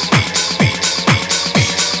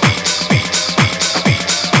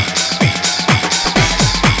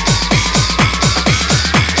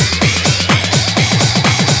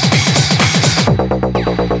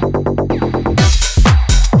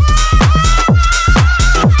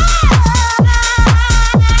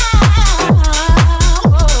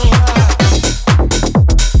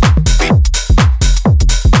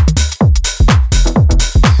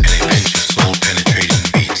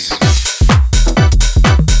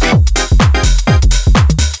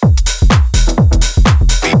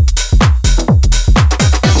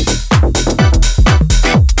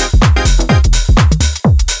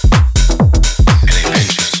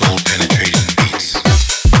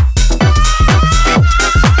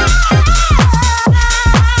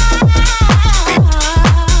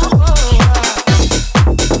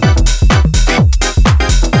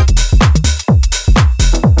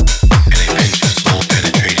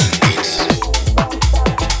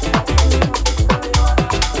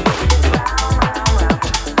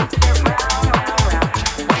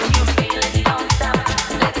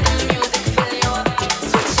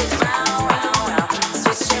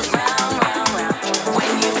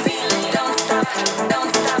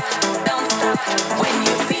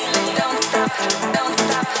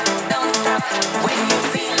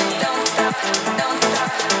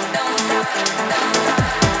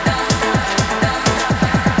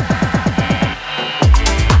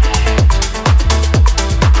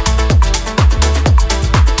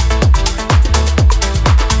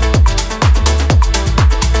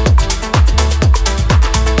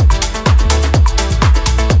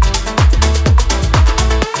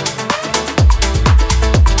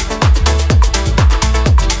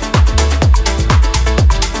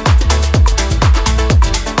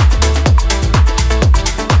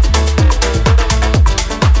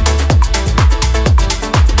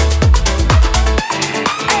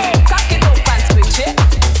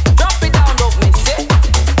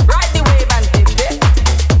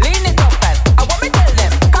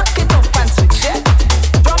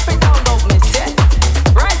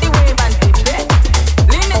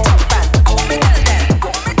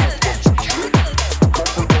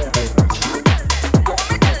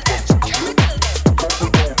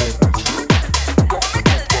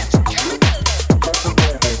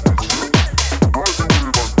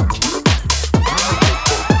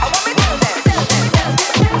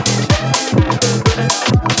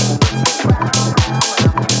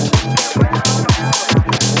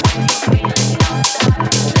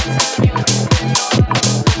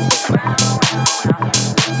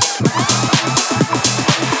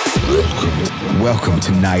 Welcome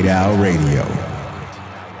to Night Owl Radio.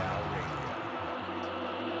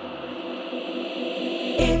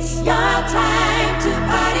 It's your time to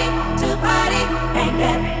party and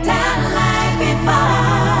get down like before.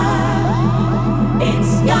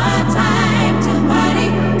 It's your time to party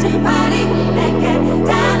and get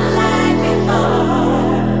down like before.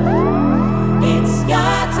 It's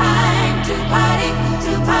your time to party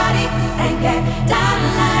and get down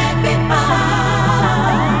like before.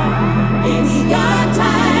 It's your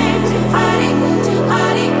time to party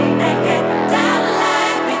and get down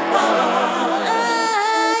like before.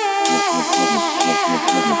 Oh, yeah.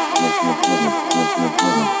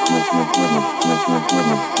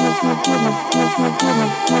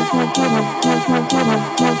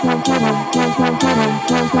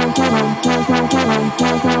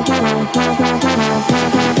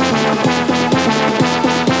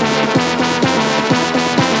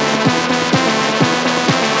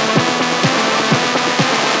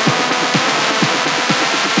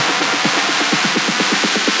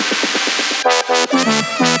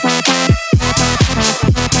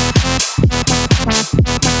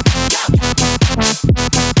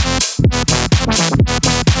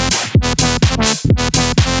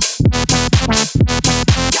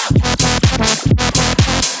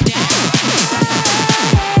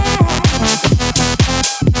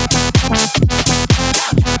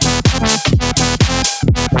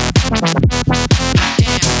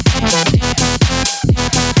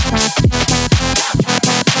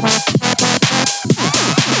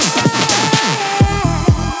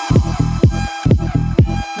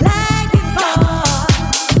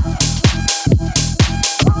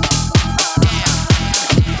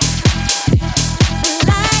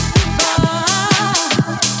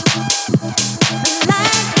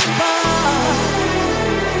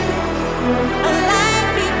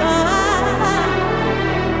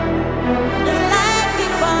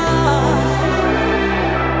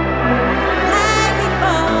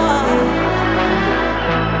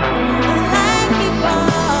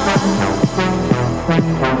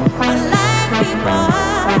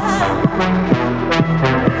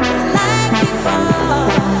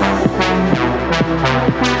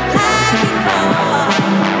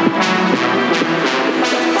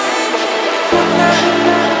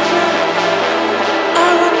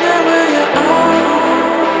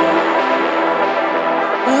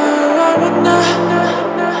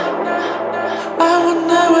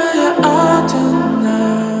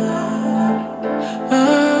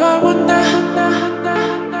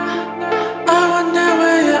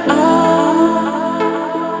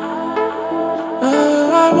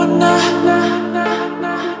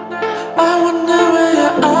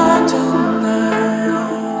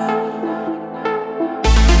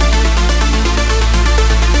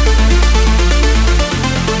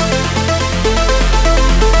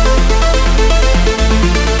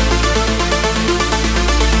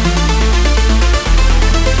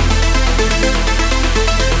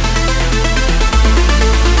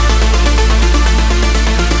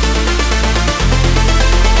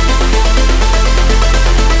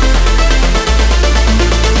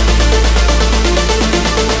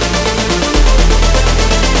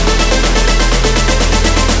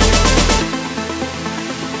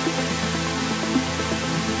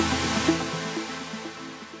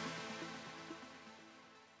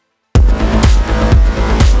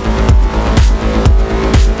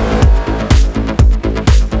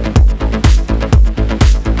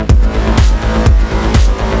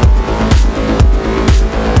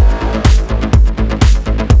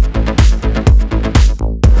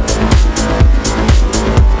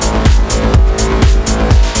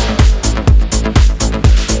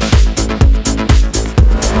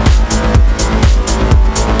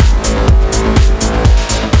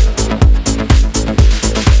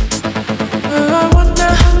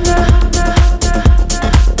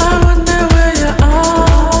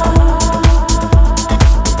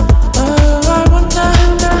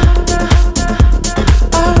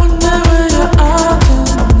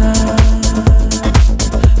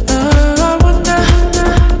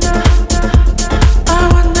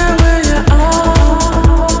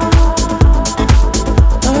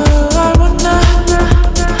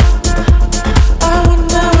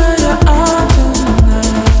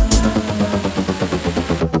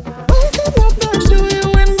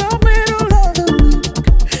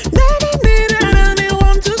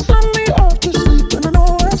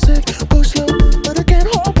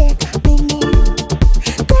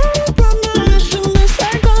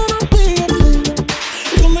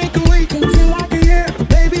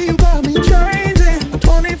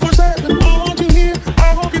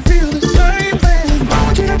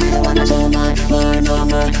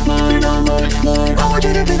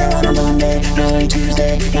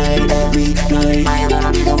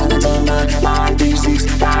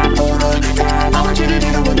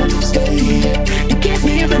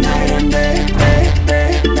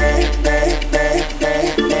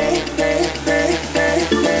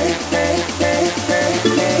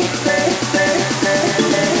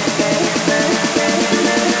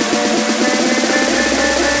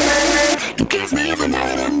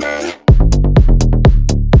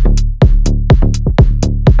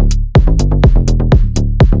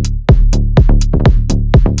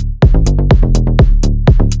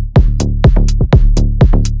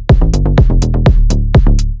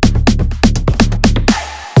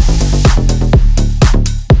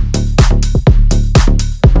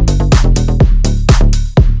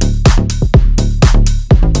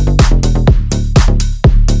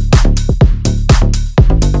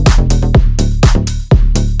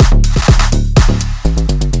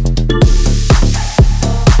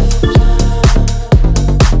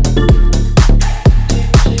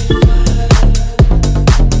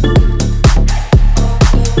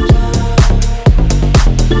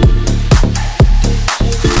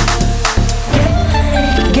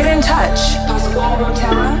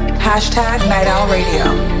 Night Owl Radio.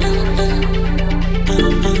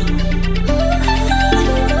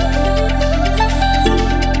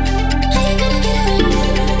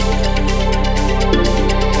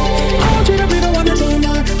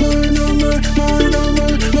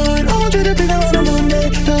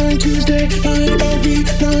 Tuesday night, every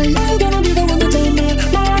night. I'm gonna be the one that's on my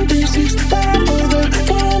mind. 365 all the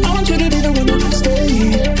time. I want you to be the one that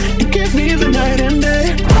stay and give me the night and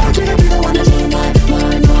day. I want you to be the one that's on my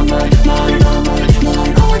mind, on my mind, on my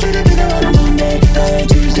mind. I want you to be the one on Monday night,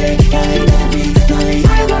 Tuesday night, every night.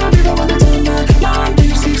 I'm gonna be the one that's on my mind.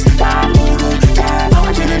 365 all the time. I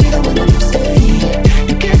want you to be the one that stay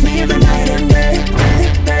and give me the night and day.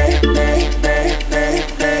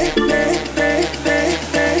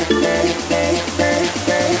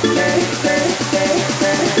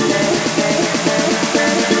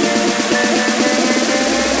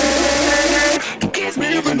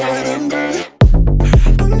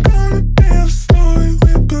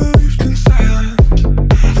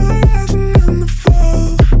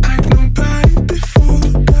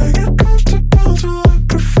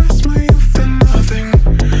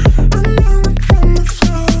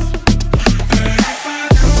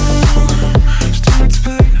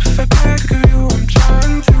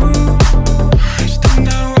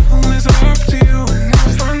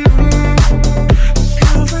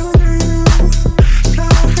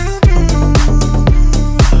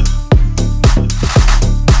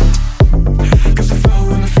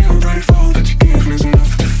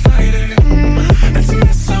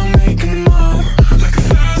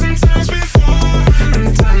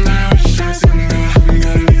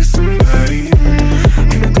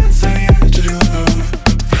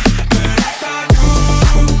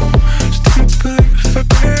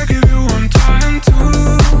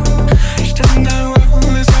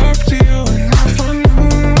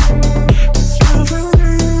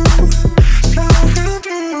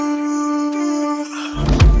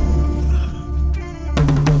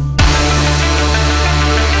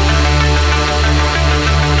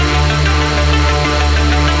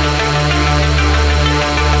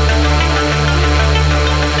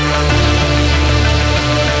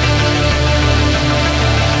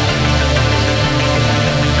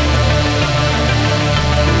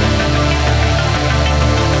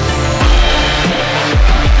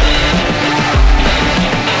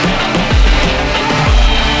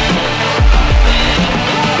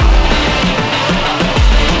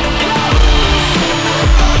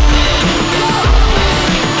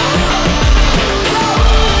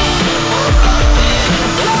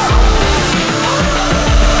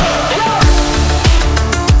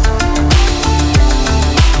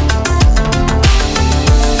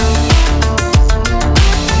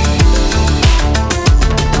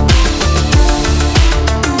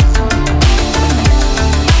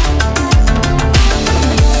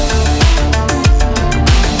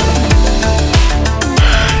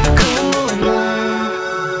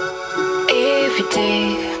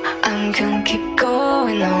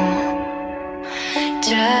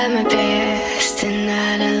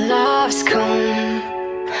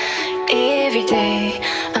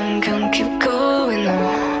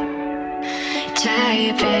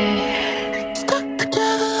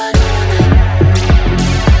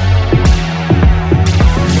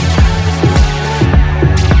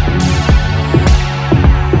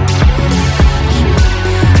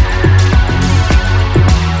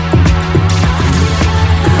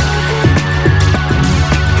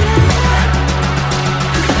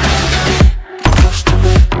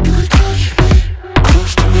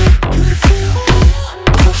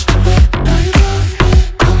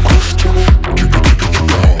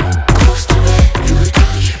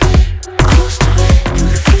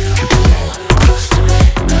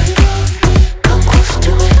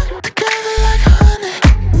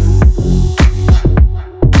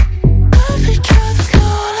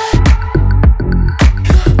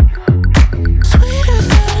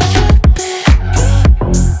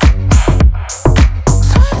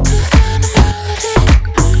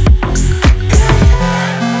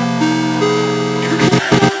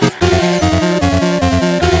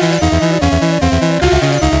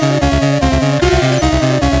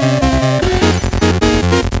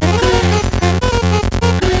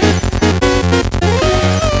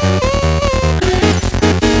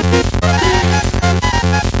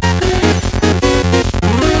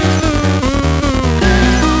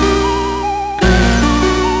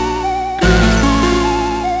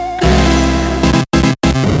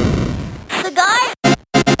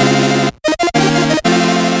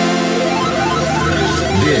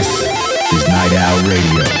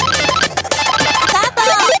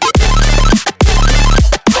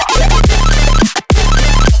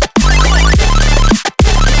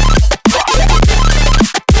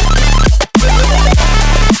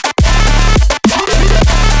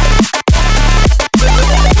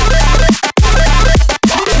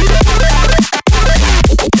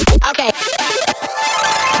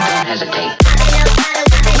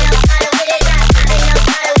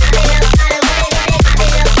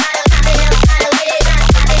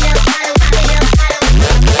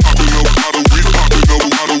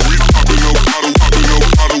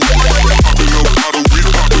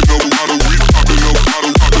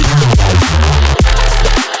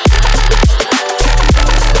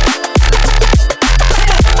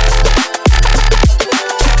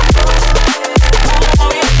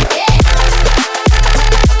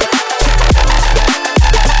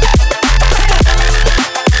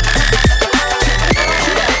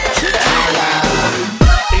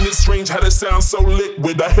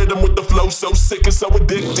 I hit him with the flow so sick and so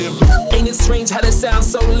addictive. Ain't it strange how that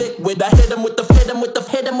sounds so liquid? I hit him with the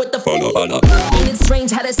Ain't it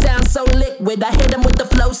strange how that sounds so liquid? I hit him with the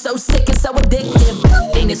flow so sick and so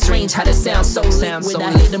addictive. Ain't it strange how that sounds so liquid?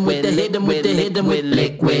 I hit him with the hit him with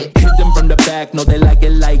liquid. Hit them from the back, know they like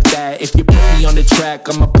it like that. If you put me on the track,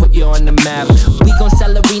 I'ma put you on the map. We gon'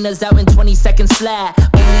 sell arenas out in 20 seconds flat.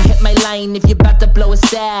 Only hit my line if you bout to blow a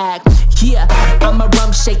stack. Yeah, I'm a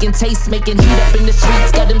rum shaking, taste making, heat up in the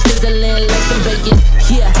streets, got them sizzling like some bacon.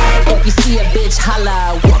 Yeah, if you see a bitch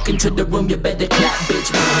holla, walk into the room, you better clap,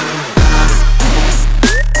 bitch.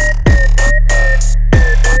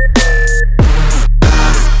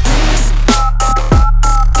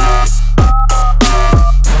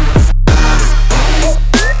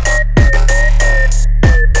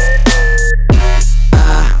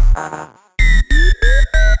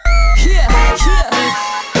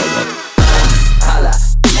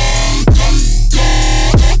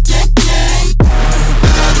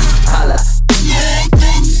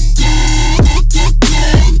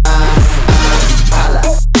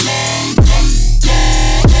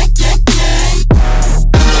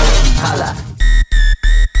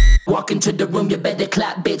 Into the room, you better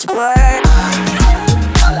clap, bitch. Holla.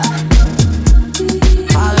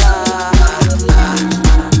 Holla.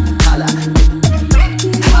 Holla.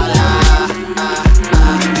 Holla.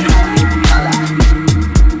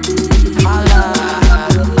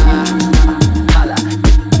 Holla.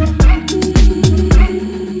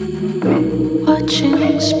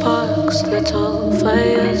 Watching sparks, little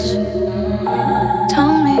fires.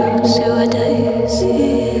 Tell me, see what I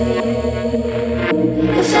see.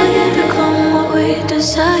 If I can become what we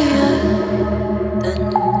desire, then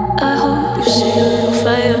I hope you see a little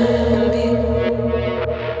fire in me.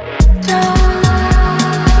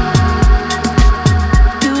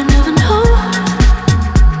 You would never know.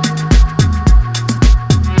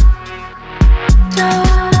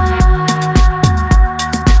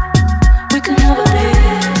 We could never be.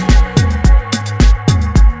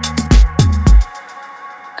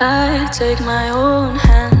 I take my own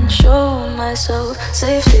hand, show myself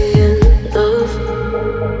safety and love.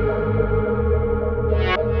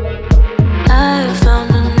 I found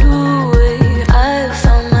a new way, I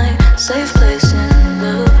found my safe place in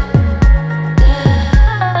love.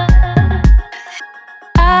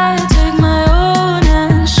 I take my own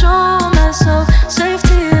hand, show myself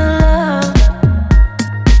safety and love.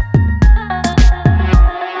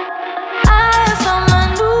 I found my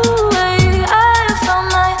new way, I found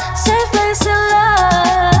my safe place in love.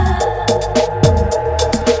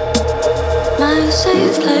 My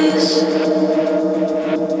safe place.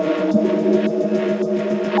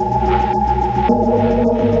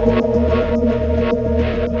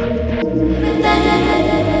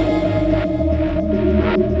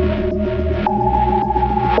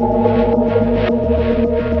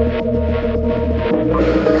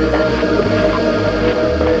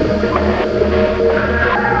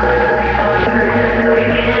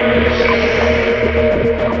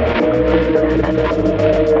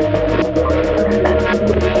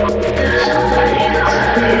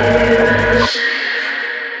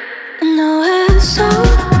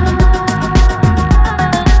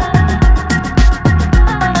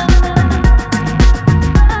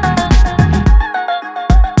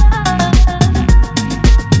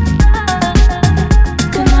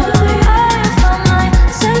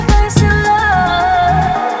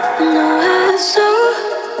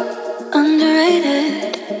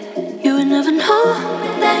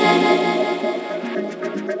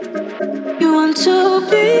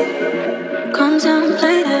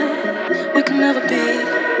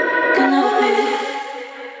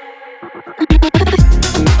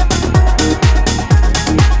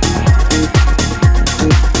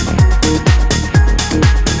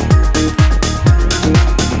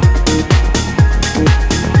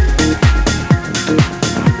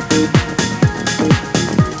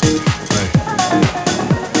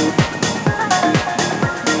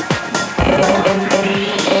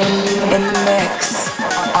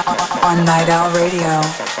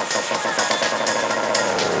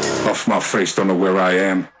 Off my face, don't know where I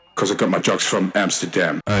am, cause I got my drugs from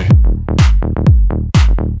Amsterdam. Hey.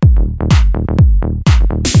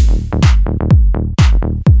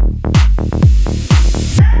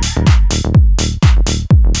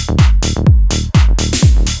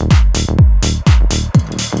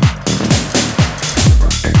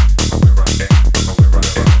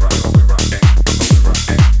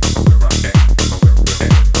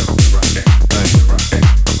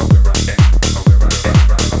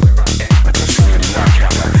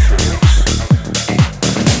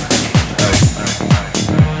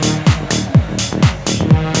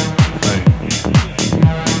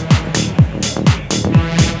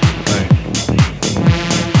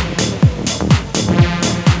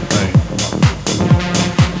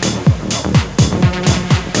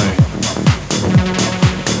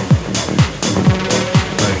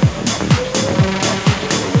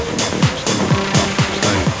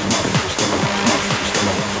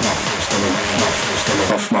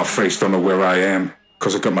 face, don't know where I am,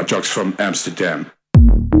 cause I got my drugs from Amsterdam.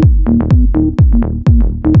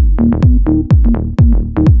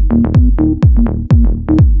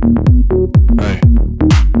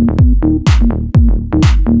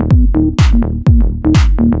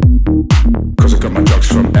 Cause I got my drugs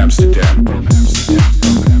from Amsterdam.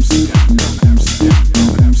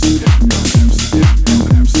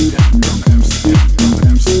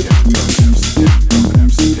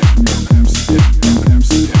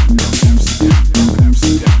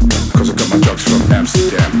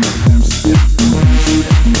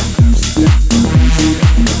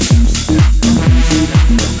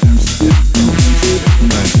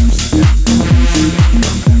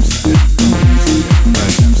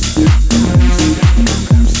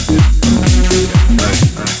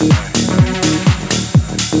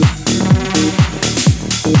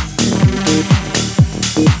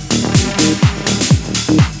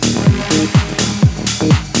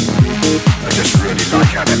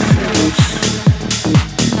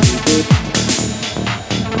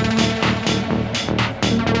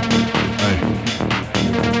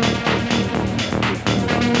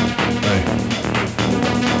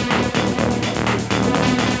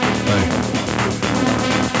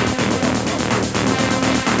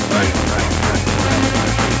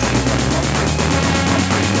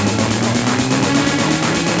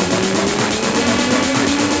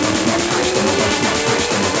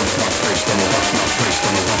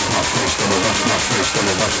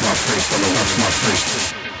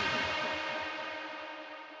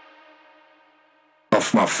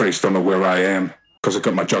 Off my face, don't know where I am, cause I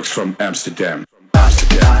got my drugs from Amsterdam.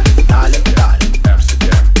 Amsterdam,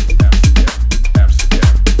 Amsterdam,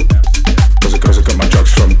 cause I got my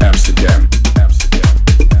drugs from Amsterdam.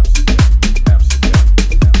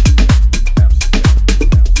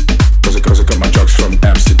 Cause I got my drugs from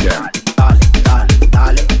Amsterdam.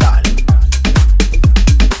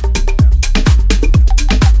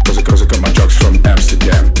 Cause I got my drugs from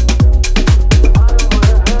Amsterdam.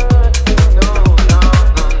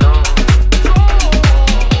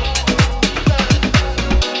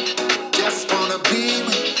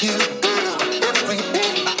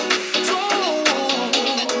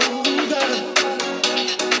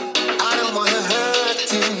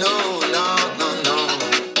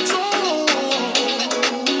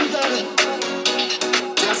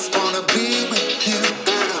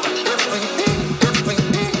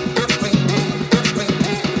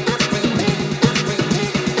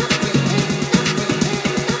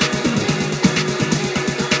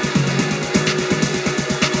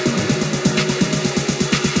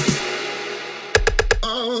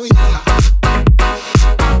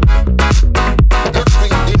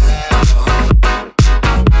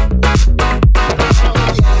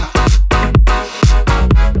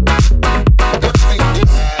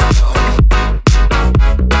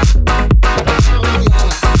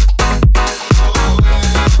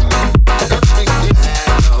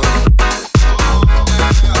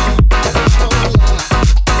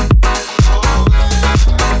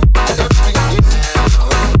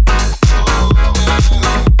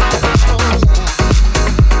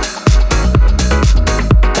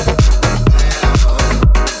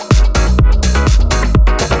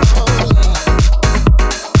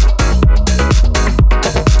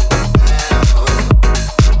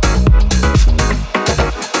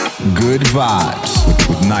 Good vibes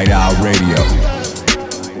with Night Owl Radio.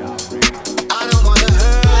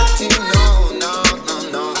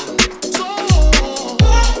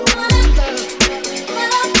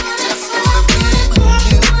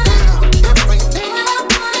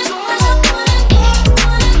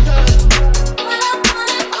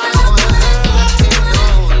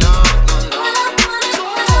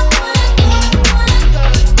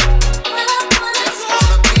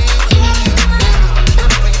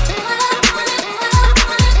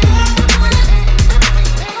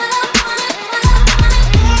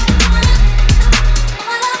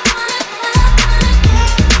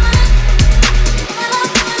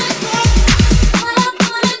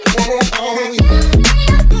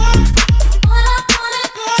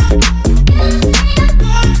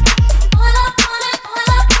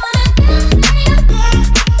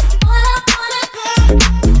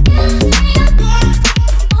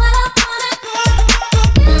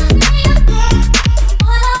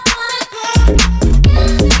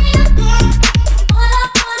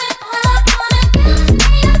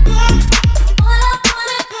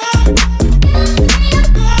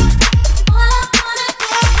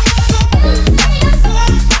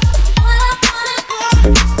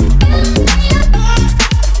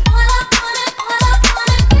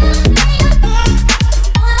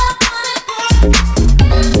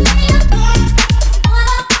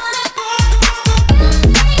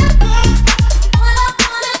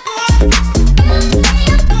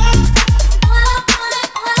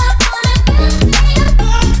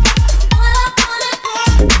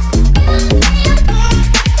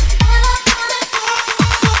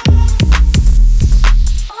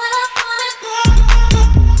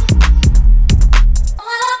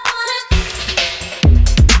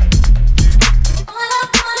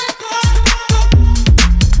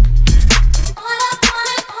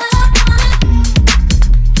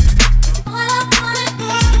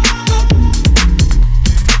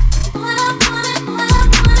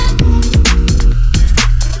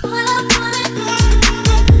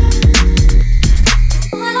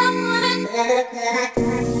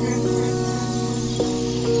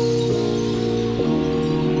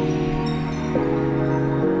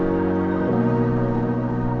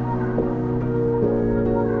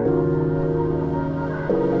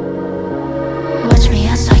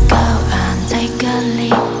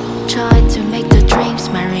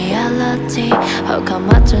 come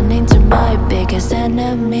out turning to my biggest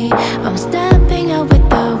enemy. I'm stepping out with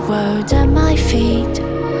the world at my feet.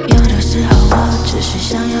 有的时候我只是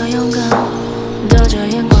想要勇敢，隔着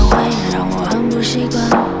眼光会让我很不习惯。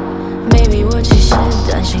Maybe 我其实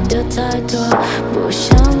担心的太多，不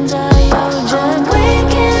想再有这 I'm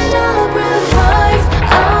waking up revived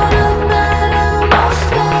out of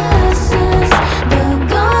metamorphosis. The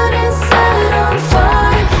garden set on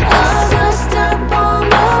fire as I step on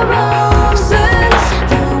the roses.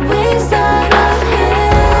 The wings that I've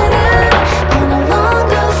hidden are no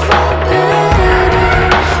longer forbidden.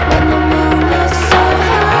 When the moon looks so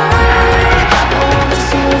high, I wanna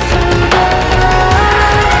soar through the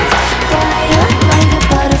lights. Fire like a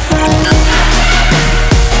butterfly.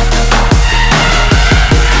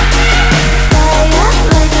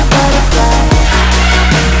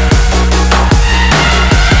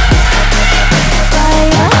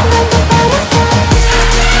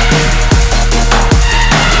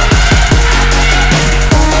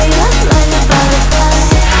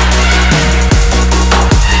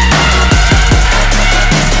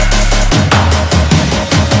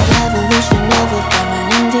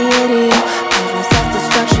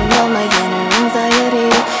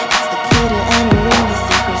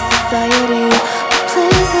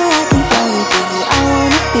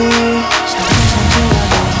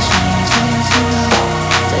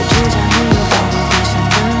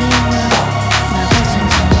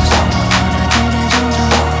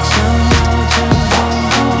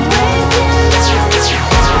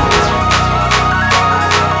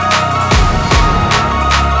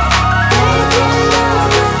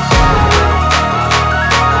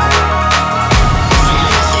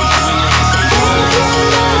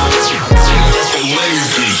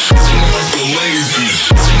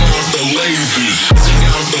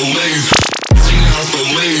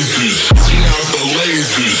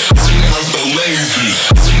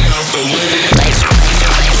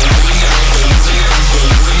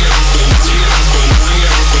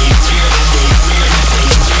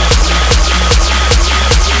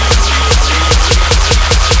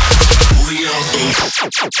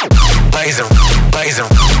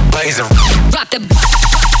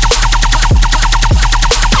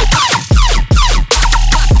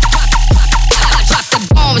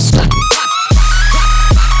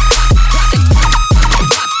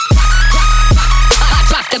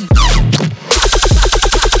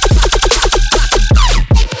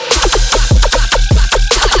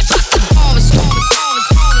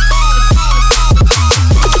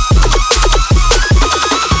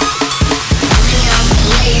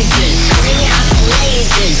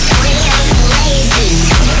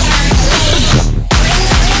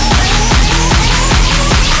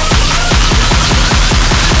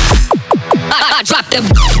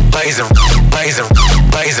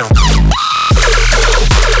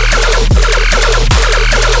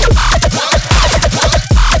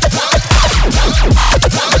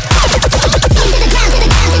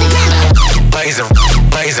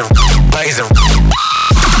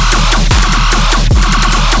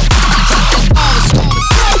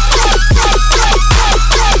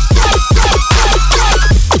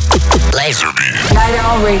 Night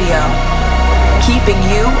Owl Radio, keeping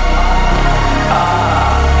you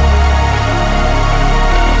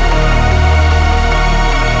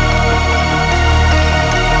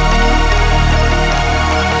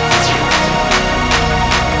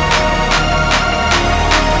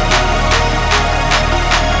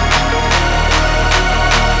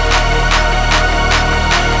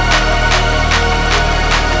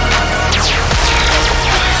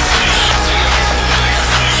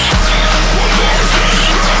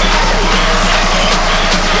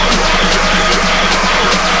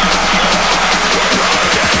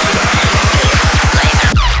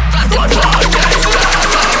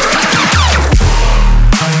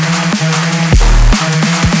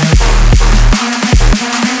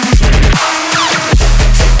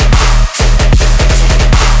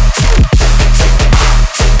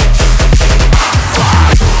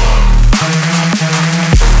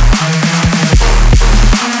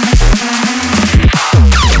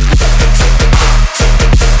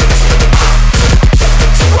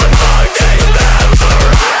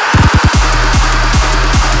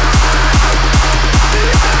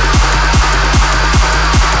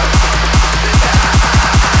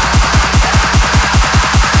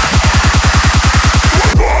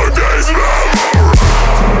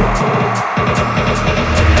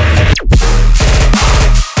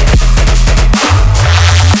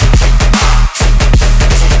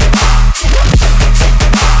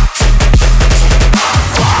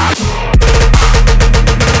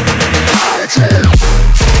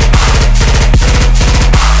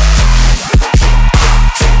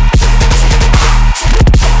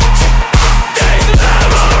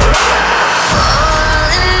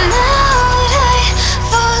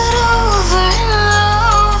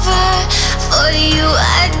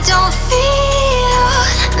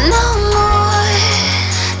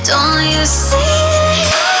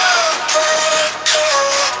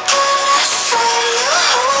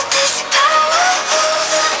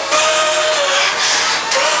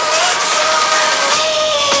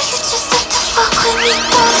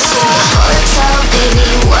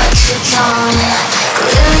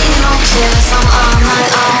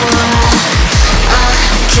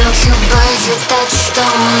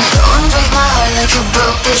Don't break my heart like you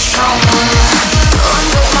broke this song. Don't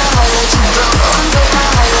break my heart like you broke.